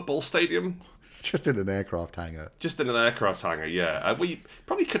football stadium, It's just in an aircraft hangar. just in an aircraft hangar. Yeah, we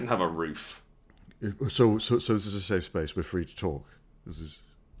probably couldn't have a roof. So this is a safe space. We're free to talk. This is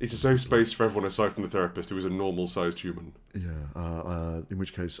It's a safe space for everyone aside from the therapist, who is a normal-sized human. in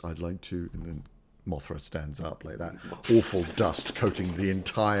which case I'd like to. And then Mothra stands up like that, awful dust coating the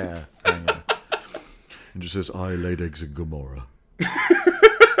entire hangar, and just says, "I laid eggs in Gomorrah."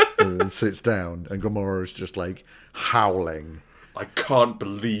 And then sits down, and Gomorrah is just like howling. I can't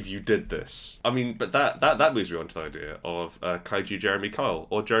believe you did this. I mean, but that moves me on to the idea of Kaiju Jeremy Kyle,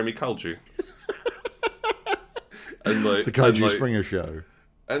 or Jeremy Kaiju. And like The Kaiju and like- Springer Show.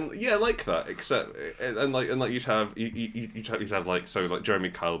 And yeah, like that. Except and like you'd have like so like Jeremy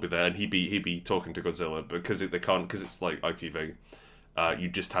Kyle would be there, and he'd be talking to Godzilla because they can't, because it's like ITV. You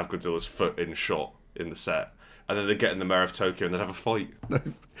just have Godzilla's foot in shot in the set, and then they get in the mayor of Tokyo and they'd have a fight.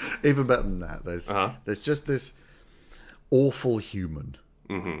 Even better than that, there's just this awful human.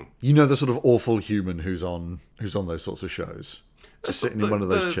 Mm-hmm. You know, the sort of awful human who's on those sorts of shows, just sitting in one of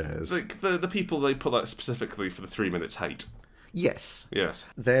those chairs. The people they put out specifically for the 3 minutes hate. Yes, Yes.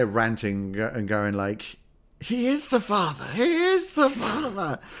 they're ranting and going like, He is the father. He is the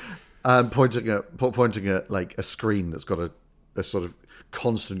father. Pointing at like a screen that's got a sort of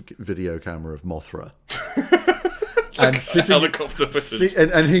constant video camera of Mothra. And sitting, helicopter footage.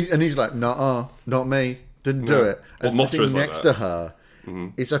 and he's like, nah, not me. Didn't do it. And Well, sitting Mothra's like next that. to her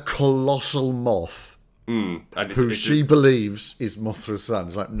is a colossal moth And who she believes is Mothra's son.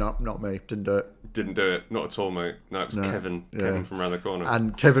 It's like, no, not me. Didn't do it. didn't do it. Not at all, mate. No, it's Kevin. yeah. Kevin from around the corner.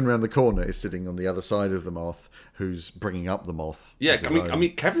 And Kevin round the corner is sitting on the other side of the moth, who's bringing up the moth. Yeah, as his I own.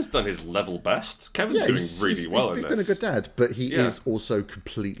 mean, Kevin's done his level best. Kevin's doing really well in he's this. been a good dad, but he Yeah. is also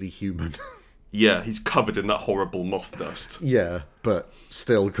completely human. Yeah, he's covered in that horrible moth dust. Yeah, but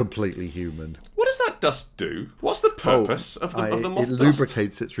still completely human. What does that dust do? What's the purpose of the moth It dust?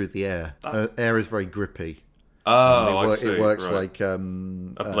 lubricates it through the air. Air is very grippy. Oh, I see. It works right. like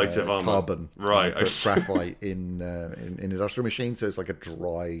ablative armor. carbon. Right, You I put see. graphite in industrial machines, so it's like a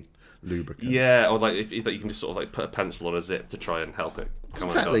dry lubricant. Yeah, or like if you can just sort of like put a pencil on a zip to try and help it come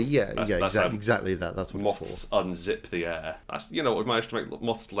Exactly. undone. Yeah. That's how Exactly that. That's what moths it's unzip the air. That's we've managed to make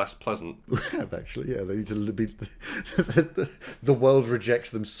moths less pleasant. for. Have actually. Yeah, they need to be. The world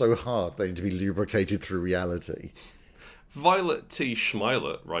rejects them so hard they need to be lubricated through reality. Violet T.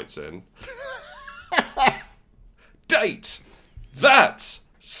 Schmeiler writes in. Date that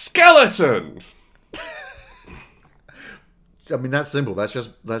skeleton. I mean, that's simple. That's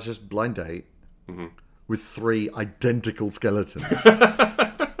just blind date with 3 identical skeletons.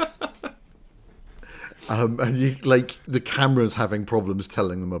 And you like the camera's having problems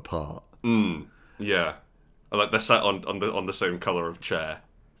telling them apart. Yeah, like they're sat on the same color of chair,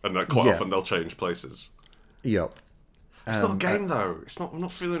 and quite Yeah. often they'll change places. Yep. It's not a game though. It's not. I'm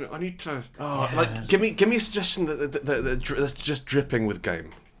not feeling it. I need to. Like give me a suggestion that's just dripping with game.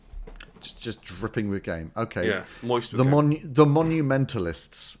 Just dripping with game. Okay. Yeah, moist with The game. the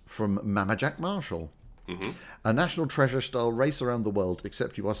Monumentalists from Mama Jack Marshall. A national treasure style race around the world,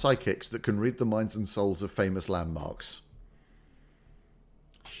 except you are psychics that can read the minds and souls of famous landmarks.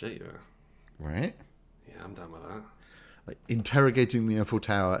 Shit, yeah. Right? Yeah, I'm down with that. Like interrogating the Eiffel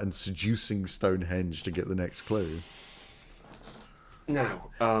Tower and seducing Stonehenge to get the next clue. Now,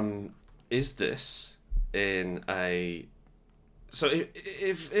 is this in a? So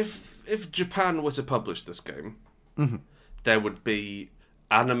if Japan were to publish this game, there would be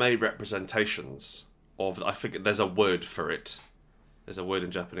anime representations of. I think there's a word for it. There's a word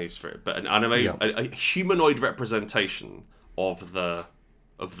in Japanese for it, but an anime, Yeah. a humanoid representation of the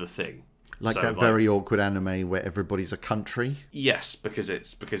thing. Like So, that very awkward anime where everybody's a country. Yes, because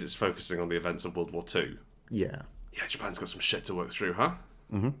it's focusing on the events of World War II. Yeah. Yeah, Japan's got some shit to work through, huh?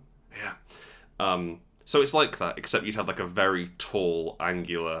 Mm-hmm. Yeah. So it's like that, except you'd have like a very tall,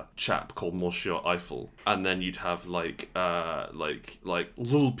 angular chap called Monsieur Eiffel, and then you'd have like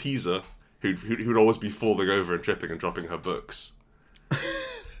Lil Pisa, who'd always be falling over and tripping and dropping her books.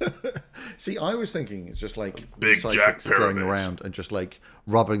 See, I was thinking it's just like Big psychics Jack going Pyramid. around and just like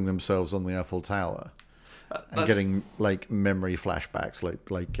rubbing themselves on the Eiffel Tower and getting like memory flashbacks,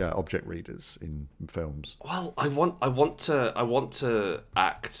 like object readers in films. Well, I want to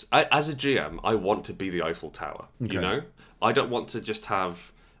act as a GM. I want to be the Eiffel Tower. Okay. You know, I don't want to just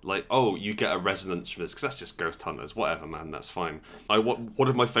have like, oh, you get a resonance from this because that's just Ghost Hunters. Whatever, man, that's fine. One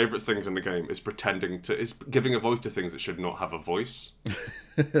of my favorite things in the game is giving a voice to things that should not have a voice,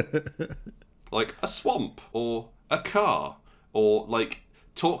 like a swamp or a car or like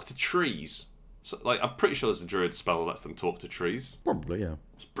talk to trees. So, like, I'm pretty sure there's a druid spell that lets them talk to trees. Probably, yeah.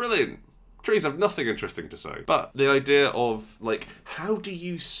 It's brilliant. Trees have nothing interesting to say. But the idea of, like, how do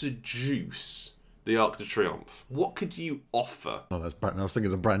you seduce the Arc de Triomphe? What could you offer? Oh, that's Brandon. I was thinking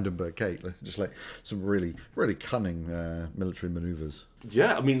of the Brandenburg Gate, just like some really, really cunning military maneuvers.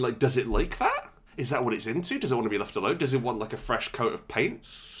 Yeah, I mean, like, does it like that? Is that what it's into? Does it want to be left alone? Does it want, like, a fresh coat of paint?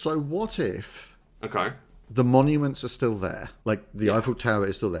 So what if Okay. the monuments are still there, like the Eiffel Tower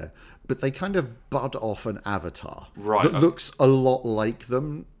is still there, but they kind of bud off an avatar Right. that looks a lot like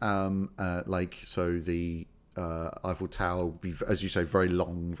them. Like, so the Eiffel Tower will be, as you say, very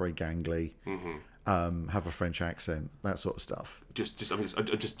long, very gangly, have a French accent, that sort of stuff.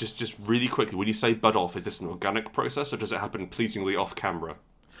 Just really quickly, when you say bud off, is this an organic process or does it happen pleasingly off camera?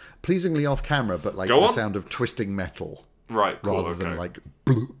 Pleasingly off camera, but like Go the on. sound of twisting metal Right, cool, rather okay. than like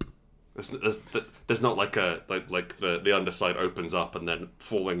bloop. There's not like a like the underside opens up and then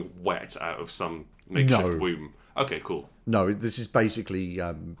falling wet out of some makeshift No. womb. Okay, cool. No, this is basically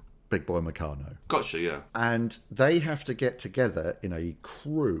Big Boy Meccano. Gotcha, yeah. And they have to get together in a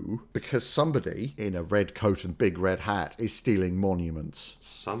crew because somebody in a red coat and big red hat is stealing monuments.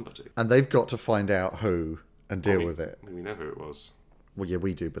 Somebody. And they've got to find out who and deal with it. We know who it was. Well, yeah,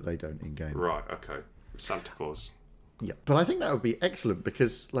 we do, but they don't in game. Right, okay. Santa Claus. Yeah, but I think that would be excellent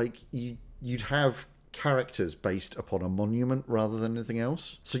because, like, you'd have characters based upon a monument rather than anything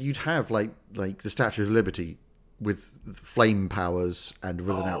else. So you'd have like the Statue of Liberty with flame powers and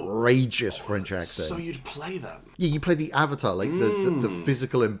with an outrageous French accent. So you'd play them. Yeah, you play the avatar, like the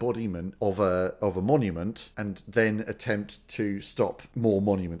physical embodiment of a monument, and then attempt to stop more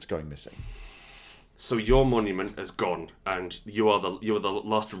monuments going missing. So your monument has gone, and you are the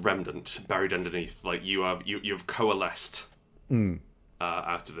last remnant buried underneath. Like you've coalesced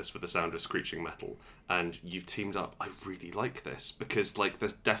out of this with the sound of screeching metal, and you've teamed up. I really like this because like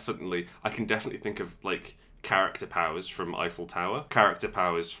I can definitely think of like character powers from Eiffel Tower, character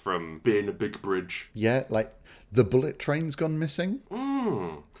powers from being a big bridge. Yeah, like the bullet train's gone missing.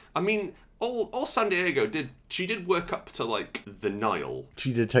 I mean, all San Diego she did work up to like the Nile.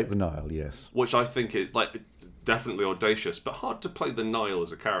 She did take the Nile, yes. Which I think is like definitely audacious, but hard to play the Nile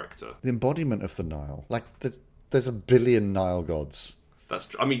as a character. The embodiment of the Nile. Like there's a billion Nile gods. That's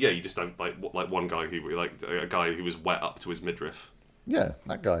true. I mean, yeah, you just have like one guy who like a guy who was wet up to his midriff. Yeah,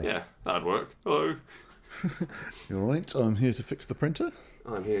 that guy. Yeah, that'd work. Hello. You all right? I'm here to fix the printer.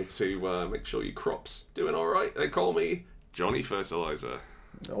 I'm here to make sure your crop's doing all right. They call me Johnny Fertilizer.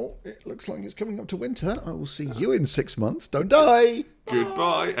 Oh, it looks like it's coming up to winter. I will see you in 6 months. Don't die.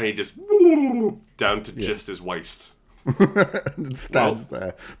 Goodbye. And he just down to just his waist. And stands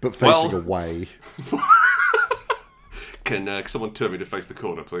there, but facing away. Can someone turn me to face the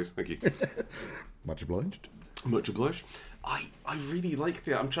corner, please? Thank you. Much obliged. Much obliged. I really like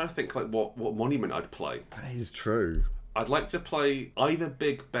the... I'm trying to think like what monument I'd play. That is true. I'd like to play either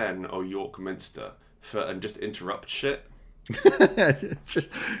Big Ben or York Minster and just interrupt shit.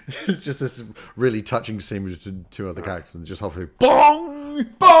 just this really touching scene with two other characters and just halfway bong!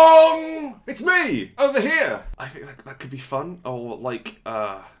 Bong! It's me! Over here! I think that could be fun. Or like,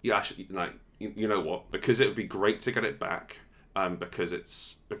 actually, like, you know what? Because it would be great to get it back. Because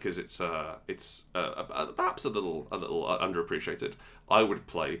it's perhaps a little underappreciated. I would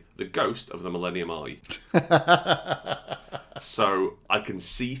play the Ghost of the Millennium Eye. So I can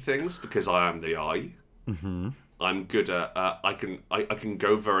see things because I am the eye. Mm-hmm. I'm good at. I can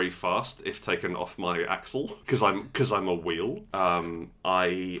go very fast if taken off my axle because I'm a wheel.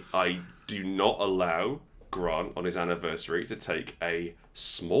 I do not allow Grant on his anniversary to take a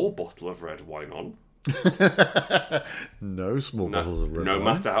small bottle of red wine on. No small bottles of red no wine.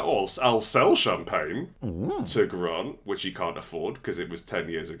 matter how I'll sell champagne to Grant, which he can't afford because it was 10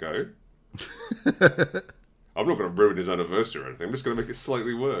 years ago. I'm not going to ruin his anniversary or anything. I'm just going to make it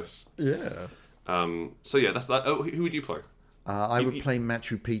slightly worse. Yeah. So yeah, that's that. Oh, who would you play? I would play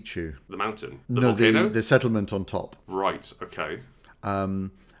Machu Picchu. The mountain? No, volcano? the settlement on top. Right, okay.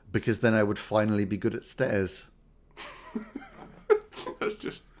 Because then I would finally be good at stairs. That's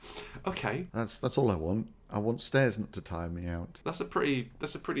just... Okay. That's all I want. I want stairs not to tire me out. That's a pretty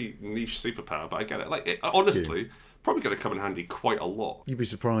niche superpower, but I get it. Like, honestly, probably going to come in handy quite a lot. You'd be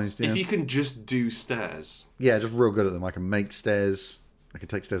surprised, yeah. If you can just do stairs. Yeah, just real good at them. I can make stairs. I can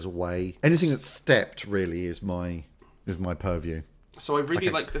take stairs away. Anything that's stepped really is my purview. So I really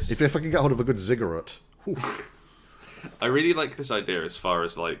like this. If I can get hold of a good ziggurat. I really like this idea as far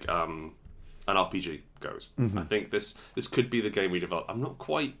as like an RPG goes. Mm-hmm. I think this could be the game we develop.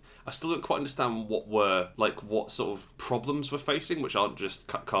 I still don't quite understand what sort of problems we're facing, which aren't just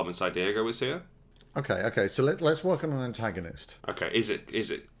Carmen Sandiego is here. Okay. So let's work on an antagonist. Okay, is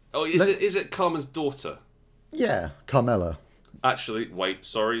it Carmen's daughter? Yeah, Carmela. Actually, wait,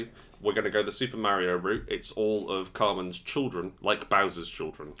 sorry. We're going to go the Super Mario route. It's all of Carmen's children, like Bowser's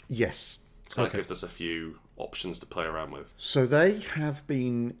children. Yes. So that gives us a few options to play around with. So they have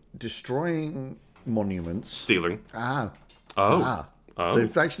been destroying monuments. Stealing. Oh.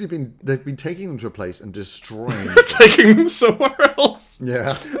 They've been taking them to a place and destroying them. Taking them somewhere else.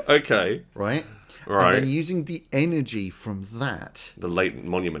 Yeah. Okay. Right. And then using the energy from that, the latent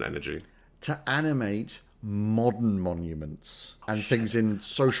monument energy, to animate modern monuments and things in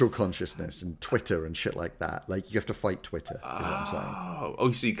social consciousness and Twitter and shit like that. Like, you have to fight Twitter, is what I'm saying. Oh,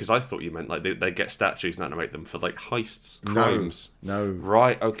 you see, because I thought you meant like they get statues and animate them for like heists, crimes. No.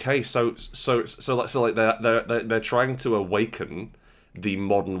 Right. Okay. So they're trying to awaken the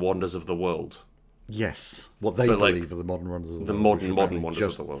modern wonders of the world. Yes, what they believe are the modern wonders of the world. The modern wonders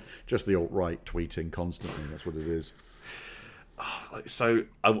of the world. Just the alt-right tweeting constantly. That's what it is. So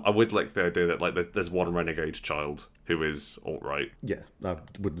I would like the idea that like there's one renegade child who is alt-right. Yeah,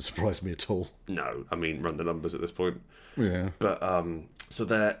 that wouldn't surprise me at all. No, I mean, run the numbers at this point. Yeah. But so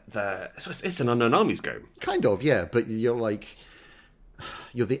it's an Unknown Armies game. Kind of, yeah. But you're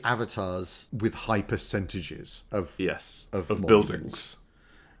the avatars with high percentages of buildings.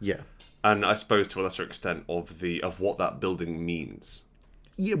 Yeah. and I suppose to a lesser extent of what that building means.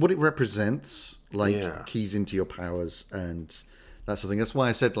 Yeah, what it represents, like Yeah. keys into your powers and that sort of thing. That's why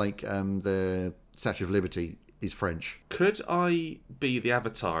I said like the Statue of Liberty is French. Could I be the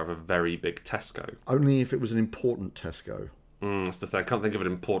avatar of a very big Tesco? Only if it was an important Tesco. That's the thing. I can't think of an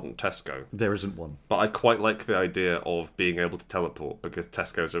important Tesco. There isn't one. But I quite like the idea of being able to teleport because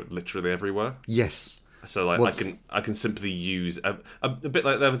Tesco's are literally everywhere. Yes. So like Well- I can simply use a bit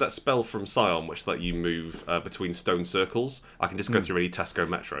like there was that spell from Scion which let you move between stone circles. I can just go through any Tesco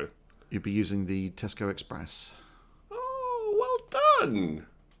Metro. You'd be using the Tesco Express. Oh, well done.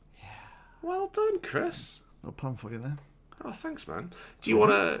 Yeah. Well done, Chris. Little pun for you there. Oh, thanks, man. Do you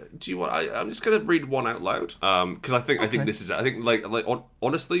want to? I'm just gonna read one out loud. Because I think this is it. I think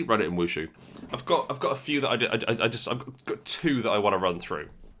honestly, run it in Wushu. I've got a few that I've got two that I want to run through.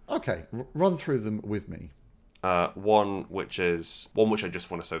 Okay, run through them with me. One which I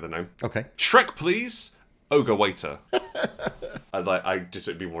just want to say the name. Okay. Shrek, please. Ogre waiter.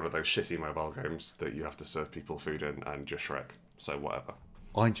 It'd be one of those shitty mobile games that you have to serve people food in, and just Shrek. So whatever.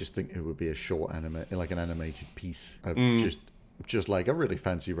 I just think it would be a short anime, like an animated piece of just like a really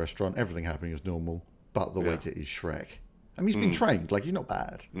fancy restaurant, everything happening as normal, but the waiter is Shrek. I mean, he's been trained, like he's not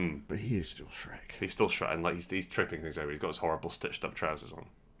bad, but he is still Shrek. He's still Shrek, and like he's tripping things over. He's got his horrible stitched up trousers on.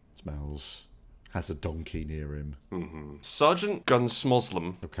 Smells, has a donkey near him. Sergeant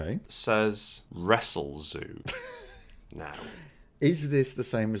Gunsmoslem Okay. says Wrestle Zoo. Now, Is this the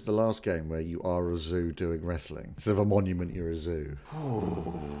same as the last game where you are a zoo doing wrestling? Instead of a monument, you're a zoo.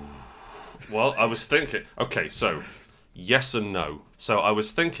 well, I was thinking. Okay, so yes and no. So I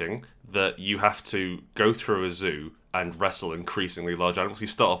was thinking that you have to go through a zoo and wrestle increasingly large animals. You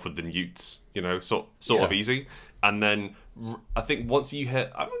start off with the newts, sort of easy, and then I think once you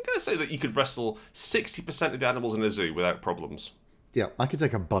hit, I'm going to say that you could wrestle 60% of the animals in a zoo without problems. Yeah, I could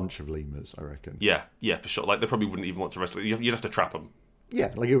take a bunch of lemurs, I reckon. Yeah, for sure. Like they probably wouldn't even want to wrestle. You'd have to trap them.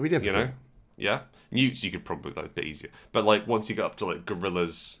 Yeah, like it would be difficult. Yeah. Newts you could probably like a bit easier, but like once you get up to like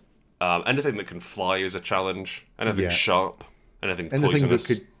gorillas, anything that can fly is a challenge. Anything sharp, anything Anything poisonous.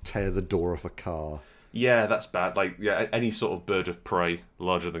 that could tear the door off a car. Yeah, that's bad. Like, any sort of bird of prey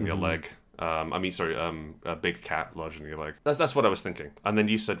larger than your leg. A big cat larger than your leg. That's what I was thinking. And then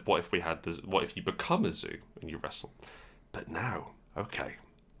you said, what if you become a zoo and you wrestle? But now, okay.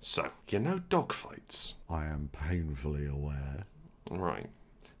 So, dogfights. I am painfully aware. Right.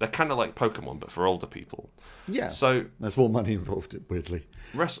 They're kind of like Pokemon, but for older people. Yeah. So there's more money involved, weirdly.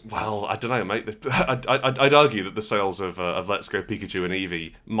 Well, I don't know, mate. I'd argue that the sales of Let's Go Pikachu and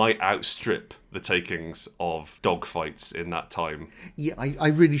Eevee might outstrip the takings of dogfights in that time. Yeah, I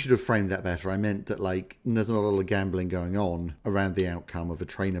really should have framed that better. I meant that, like, there's not a lot of gambling going on around the outcome of a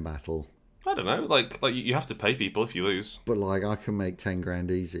trainer battle. I don't know. Like you have to pay people if you lose. But, like, I can make 10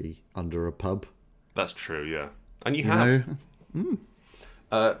 grand easy under a pub. That's true, yeah. And you have.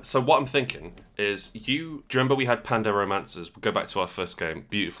 So what I'm thinking is, do you remember we had Panda Romances? We'll go back to our first game.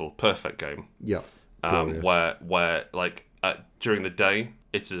 Beautiful, perfect game. Yeah. Where like during the day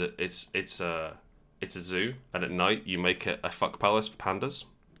it's a zoo, and at night you make it a fuck palace for pandas.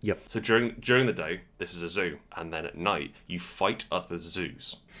 Yep. So during the day this is a zoo, and then at night you fight other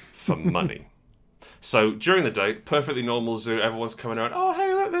zoos for money. So during the day, perfectly normal zoo, everyone's coming around. Oh,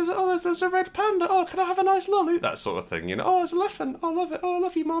 hey, look, there's a red panda. Oh, can I have a nice lolly? That sort of thing, Oh, there's an elephant. Oh, I love it. Oh, I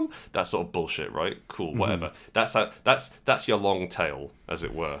love you, mum. That sort of bullshit, right? Cool, whatever. That's your long tail, as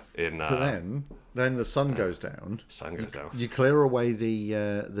it were. But then the sun goes down. Sun goes down. You clear away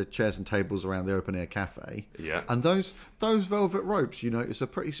the chairs and tables around the open air cafe. Yeah. And those velvet ropes, you notice, are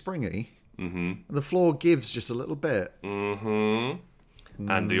pretty springy. Mm-hmm. The floor gives just a little bit. Mm-hmm.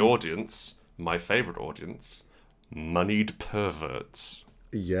 And the audience, my favourite audience, moneyed perverts.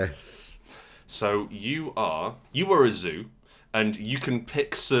 Yes. So you are a zoo, and you can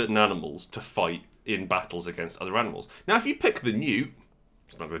pick certain animals to fight in battles against other animals. Now, if you pick the newt,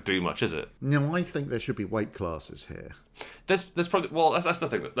 it's not going to do much, is it? No, I think there should be weight classes here. There's probably that's the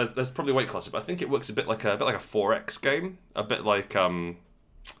thing. There's probably weight classes, but I think it works a bit like a 4X game, a bit like Command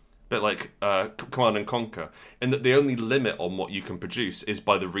and Conquer, in that the only limit on what you can produce is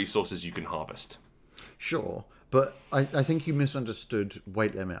by the resources you can harvest. Sure, but I think you misunderstood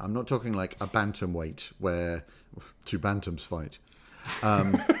weight limit. I'm not talking like a bantamweight where two bantams fight.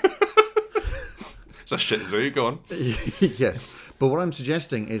 It's a shit zoo. Go on. Yes, but what I'm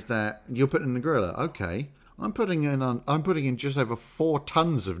suggesting is that you're putting in a gorilla. Okay, I'm putting in just over 4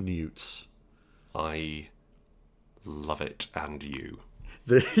 tons of newts. I love it, and you.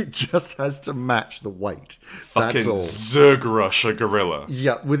 It just has to match the weight. That's Fucking all. Zerg Rush a gorilla.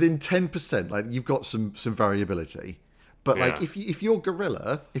 Yeah, within 10%. Like, you've got some variability, But like, Yeah. if you're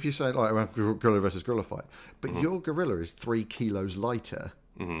gorilla, if you say like well, gorilla versus gorilla fight, but your gorilla is 3 kilos lighter,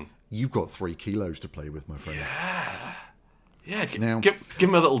 you've got 3 kilos to play with, my friend. Yeah, Now, give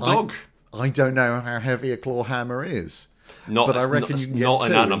him a little dog. I don't know how heavy a claw hammer is, Not, but I it's reckon not, you it's can get not 2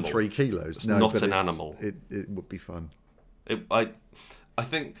 an in animal. 3 kilos. It's No, not but an animal. It would be fun. I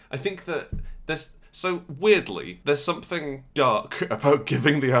think that there's so weirdly there's something dark about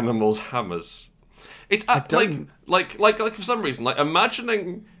giving the animals hammers. It's don't- like for some reason, like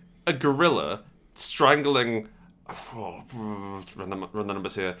imagining a gorilla strangling run the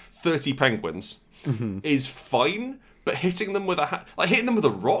numbers here, 30 penguins is fine, but hitting them with hitting them with a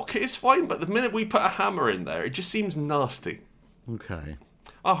rock is fine, but the minute we put a hammer in there, it just seems nasty. Okay,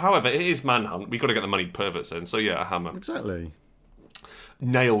 Oh, however, it is Manhunt. We got to get the money perverts in, so yeah, a hammer. exactly.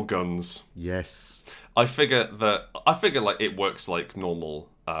 Nail guns. Yes. I figure like it works like normal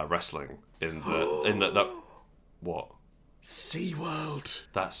wrestling in that what? SeaWorld.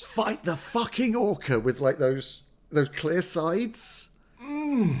 That's Fight the fucking orca with like those clear sides.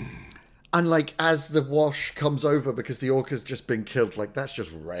 And like as the wash comes over because the orca's just been killed, like that's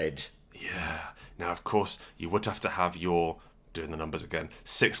just red. yeah. Now, of course, you would have to have your doing the numbers again.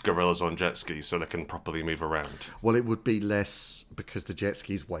 6 gorillas on jet skis so they can properly move around. Well, it would be less because the jet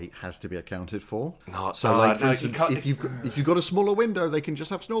ski's weight has to be accounted for. No, So, like for no, you instance, can't- if you've got a smaller window, they can just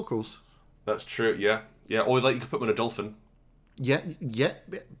have snorkels. That's true. Yeah, yeah. Or like you could put them in a dolphin. Yeah,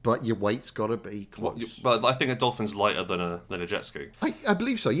 but your weight's got to be close. But I think a dolphin's lighter than a jet ski. I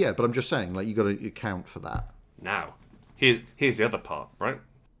believe so. Yeah, but I'm just saying, like you got to account for that. Now, here's the other part, right?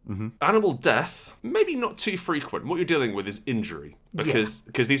 Mm-hmm. Animal death, maybe not too frequent. What you're dealing with is injury because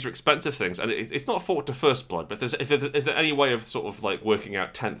these are expensive things, and it's not fought to first blood. But if there's any way of sort of like working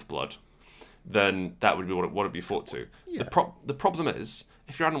out 10th blood, then that would be what it'd be fought to. Yeah. The problem is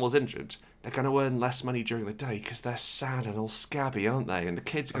if your animal's injured, they're going to earn less money during the day because they're sad and all scabby, aren't they? And the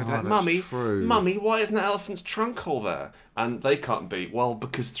kids are going to be like, that's "Mummy, true. Mummy, why isn't the elephant's trunk all there?" And they can't be, well,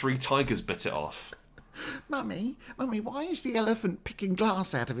 because 3 tigers bit it off. Mummy, why is the elephant picking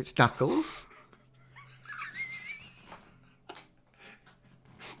glass out of its knuckles?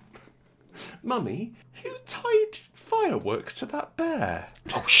 Mummy, who tied fireworks to that bear?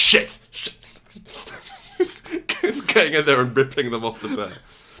 Oh, shit! It's getting in there and ripping them off the bear.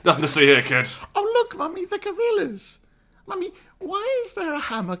 Nothing to see here, kid. Oh, look, Mummy, the gorillas. Mummy, why is there a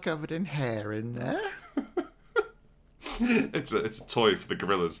hammer covered in hair in there? It's a toy for the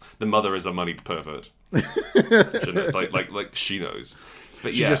gorillas. The mother is a moneyed pervert. like she knows.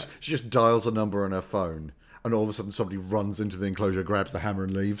 But She yeah, just dials a number on her phone, and all of a sudden somebody runs into the enclosure, grabs the hammer,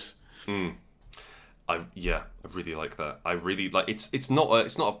 and leaves. I really like that. I really like it's not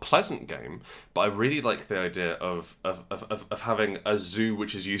a pleasant game, but I really like the idea of having a zoo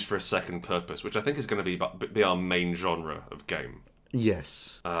which is used for a second purpose, which I think is going to be our main genre of game.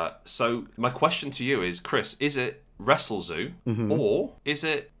 Yes. So my question to you is, Chris, is it WrestleZoo or is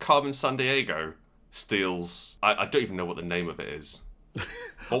it Carmen Sandiego steals? I don't even know what the name of it is.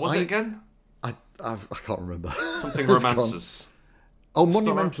 What was it again? I can't remember. Something It's gone. romances. Oh,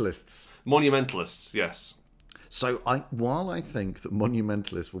 Monumentalists. Monumentalists, yes. So while I think that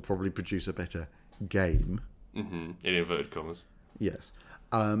Monumentalists will probably produce a better game, In inverted commas. yes,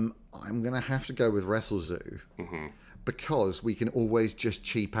 I'm going to have to go with WrestleZoo because we can always just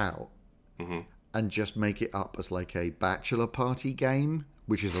cheap out and just make it up as like a bachelor party game,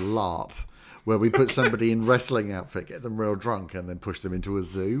 which is a LARP, where we put somebody in wrestling outfit, get them real drunk, and then push them into a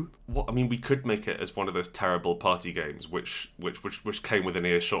zoo. What I mean, we could make it as one of those terrible party games, which came within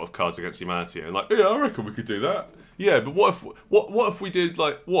earshot of Cards Against Humanity, and like, yeah, I reckon we could do that. Yeah, but what if we did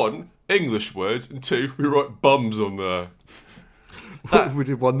like 1, English words, and 2, we write bums on there. What if we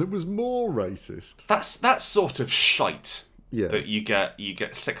did one that was more racist? That's sort of shite. Yeah. That you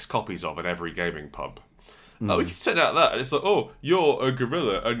get 6 copies of in every gaming pub. We could send out that, and it's like, oh, you're a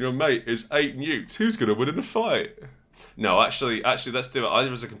gorilla and your mate is 8 newts. Who's going to win in a fight? No, actually, let's do it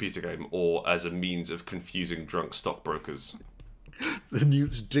either as a computer game or as a means of confusing drunk stockbrokers. The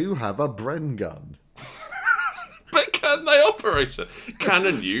newts do have a Bren gun. But can they operate it? Can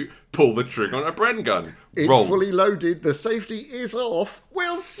a newt pull the trigger on a Bren gun? It's Wrong. fully loaded. The safety is off.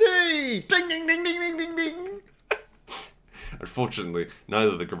 We'll see. Ding, ding, ding, ding, ding, ding, ding. Unfortunately,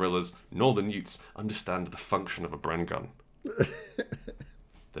 neither the gorillas nor the newts understand the function of a Bren gun.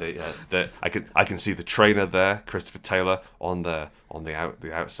 I can see the trainer there, Christopher Taylor, on the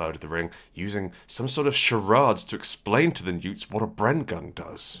outside of the ring, using some sort of charades to explain to the newts what a Bren gun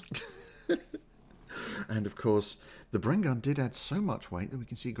does. And of course, the Bren gun did add so much weight that we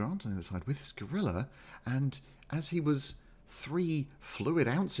can see Grant on the other side with his gorilla. And as he was 3 fluid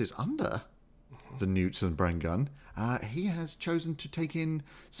ounces under, the newts and brain gun, he has chosen to take in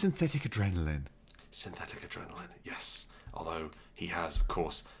synthetic adrenaline. Synthetic adrenaline, yes. Although he has, of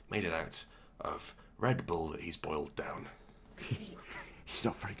course, made it out of Red Bull that he's boiled down. He's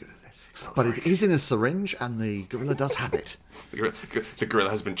not very good at this. But it is in a syringe, and the gorilla does have it. The gorilla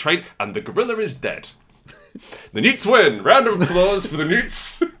has been trained, and the gorilla is dead. The newts win! Round of applause for the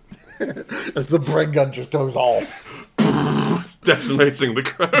newts! As the brain gun just goes off. Decimating the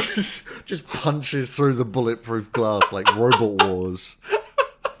crowd. Just punches through the bulletproof glass like Robot Wars.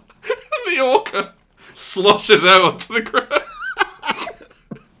 And the orca sloshes out onto the crowd.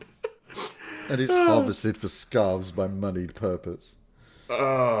 And is harvested for scarves by moneyed purpose.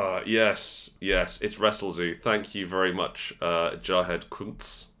 Yes. It's WrestleZoo. Thank you very much, Jarhead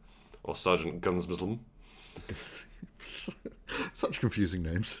Kuntz. Or Sergeant Gunsmuslim. Such confusing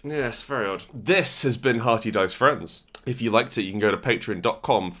names. Yes, very odd. This has been Hearty Dice Friends. If you liked it, you can go to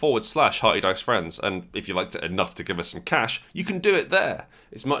patreon.com/Hearty Dice Friends. And if you liked it enough to give us some cash, you can do it there.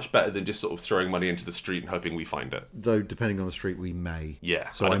 It's much better than just sort of throwing money into the street and hoping we find it. Though, depending on the street, we may. Yeah.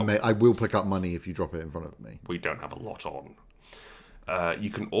 So I will pick up money if you drop it in front of me. We don't have a lot on. You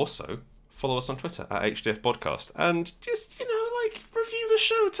can also follow us on Twitter at HDF Podcast. And just, review the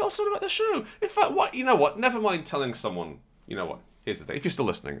show. Tell someone about the show. In fact, never mind telling someone. You know what? Here's the thing. If you're still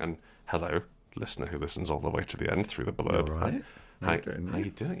listening, and hello, listener who listens all the way to the end through the blurb. All right. How you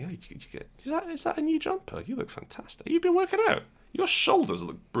doing? Yeah, you get, is that a new jumper? You look fantastic. You've been working out. Your shoulders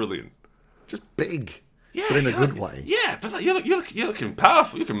look brilliant. Just big. Yeah, but in a good way. Yeah, but you're looking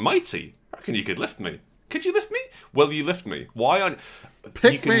powerful. You're looking mighty. I reckon you could lift me. Could you lift me? Will you lift me? Why on...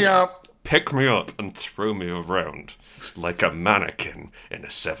 Pick me up. Pick me up and throw me around like a mannequin in a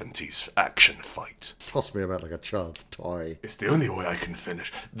 70s action fight. Toss me about like a child's toy. It's the only way I can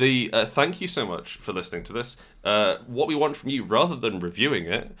finish. Thank you so much for listening to this. What we want from you, rather than reviewing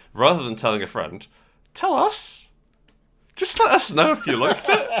it, rather than telling a friend, tell us. Just let us know if you liked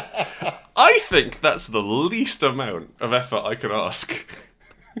it. I think that's the least amount of effort I can ask.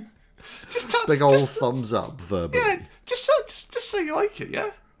 Big old thumbs up verbally. Yeah, just so you like it,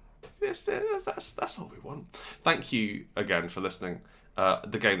 yeah? Yes, that's all we want. Thank you again for listening.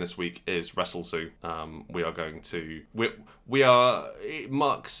 The game this week is WrestleZoo. We are going to... It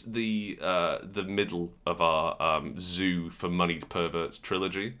marks the middle of our Zoo for Moneyed Perverts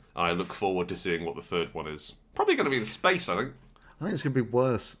trilogy. And I look forward to seeing what the third one is. Probably going to be in space, I think. I think it's going to be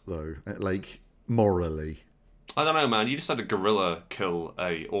worse, though, morally. I don't know, man. You just had a gorilla kill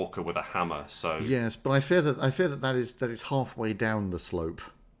a orca with a hammer, so... Yes, but I fear that is halfway down the slope.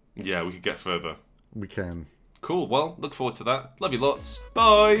 Yeah, we could get further. We can. Cool, well, look forward to that. Love you lots.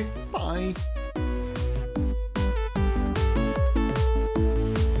 Bye! Bye!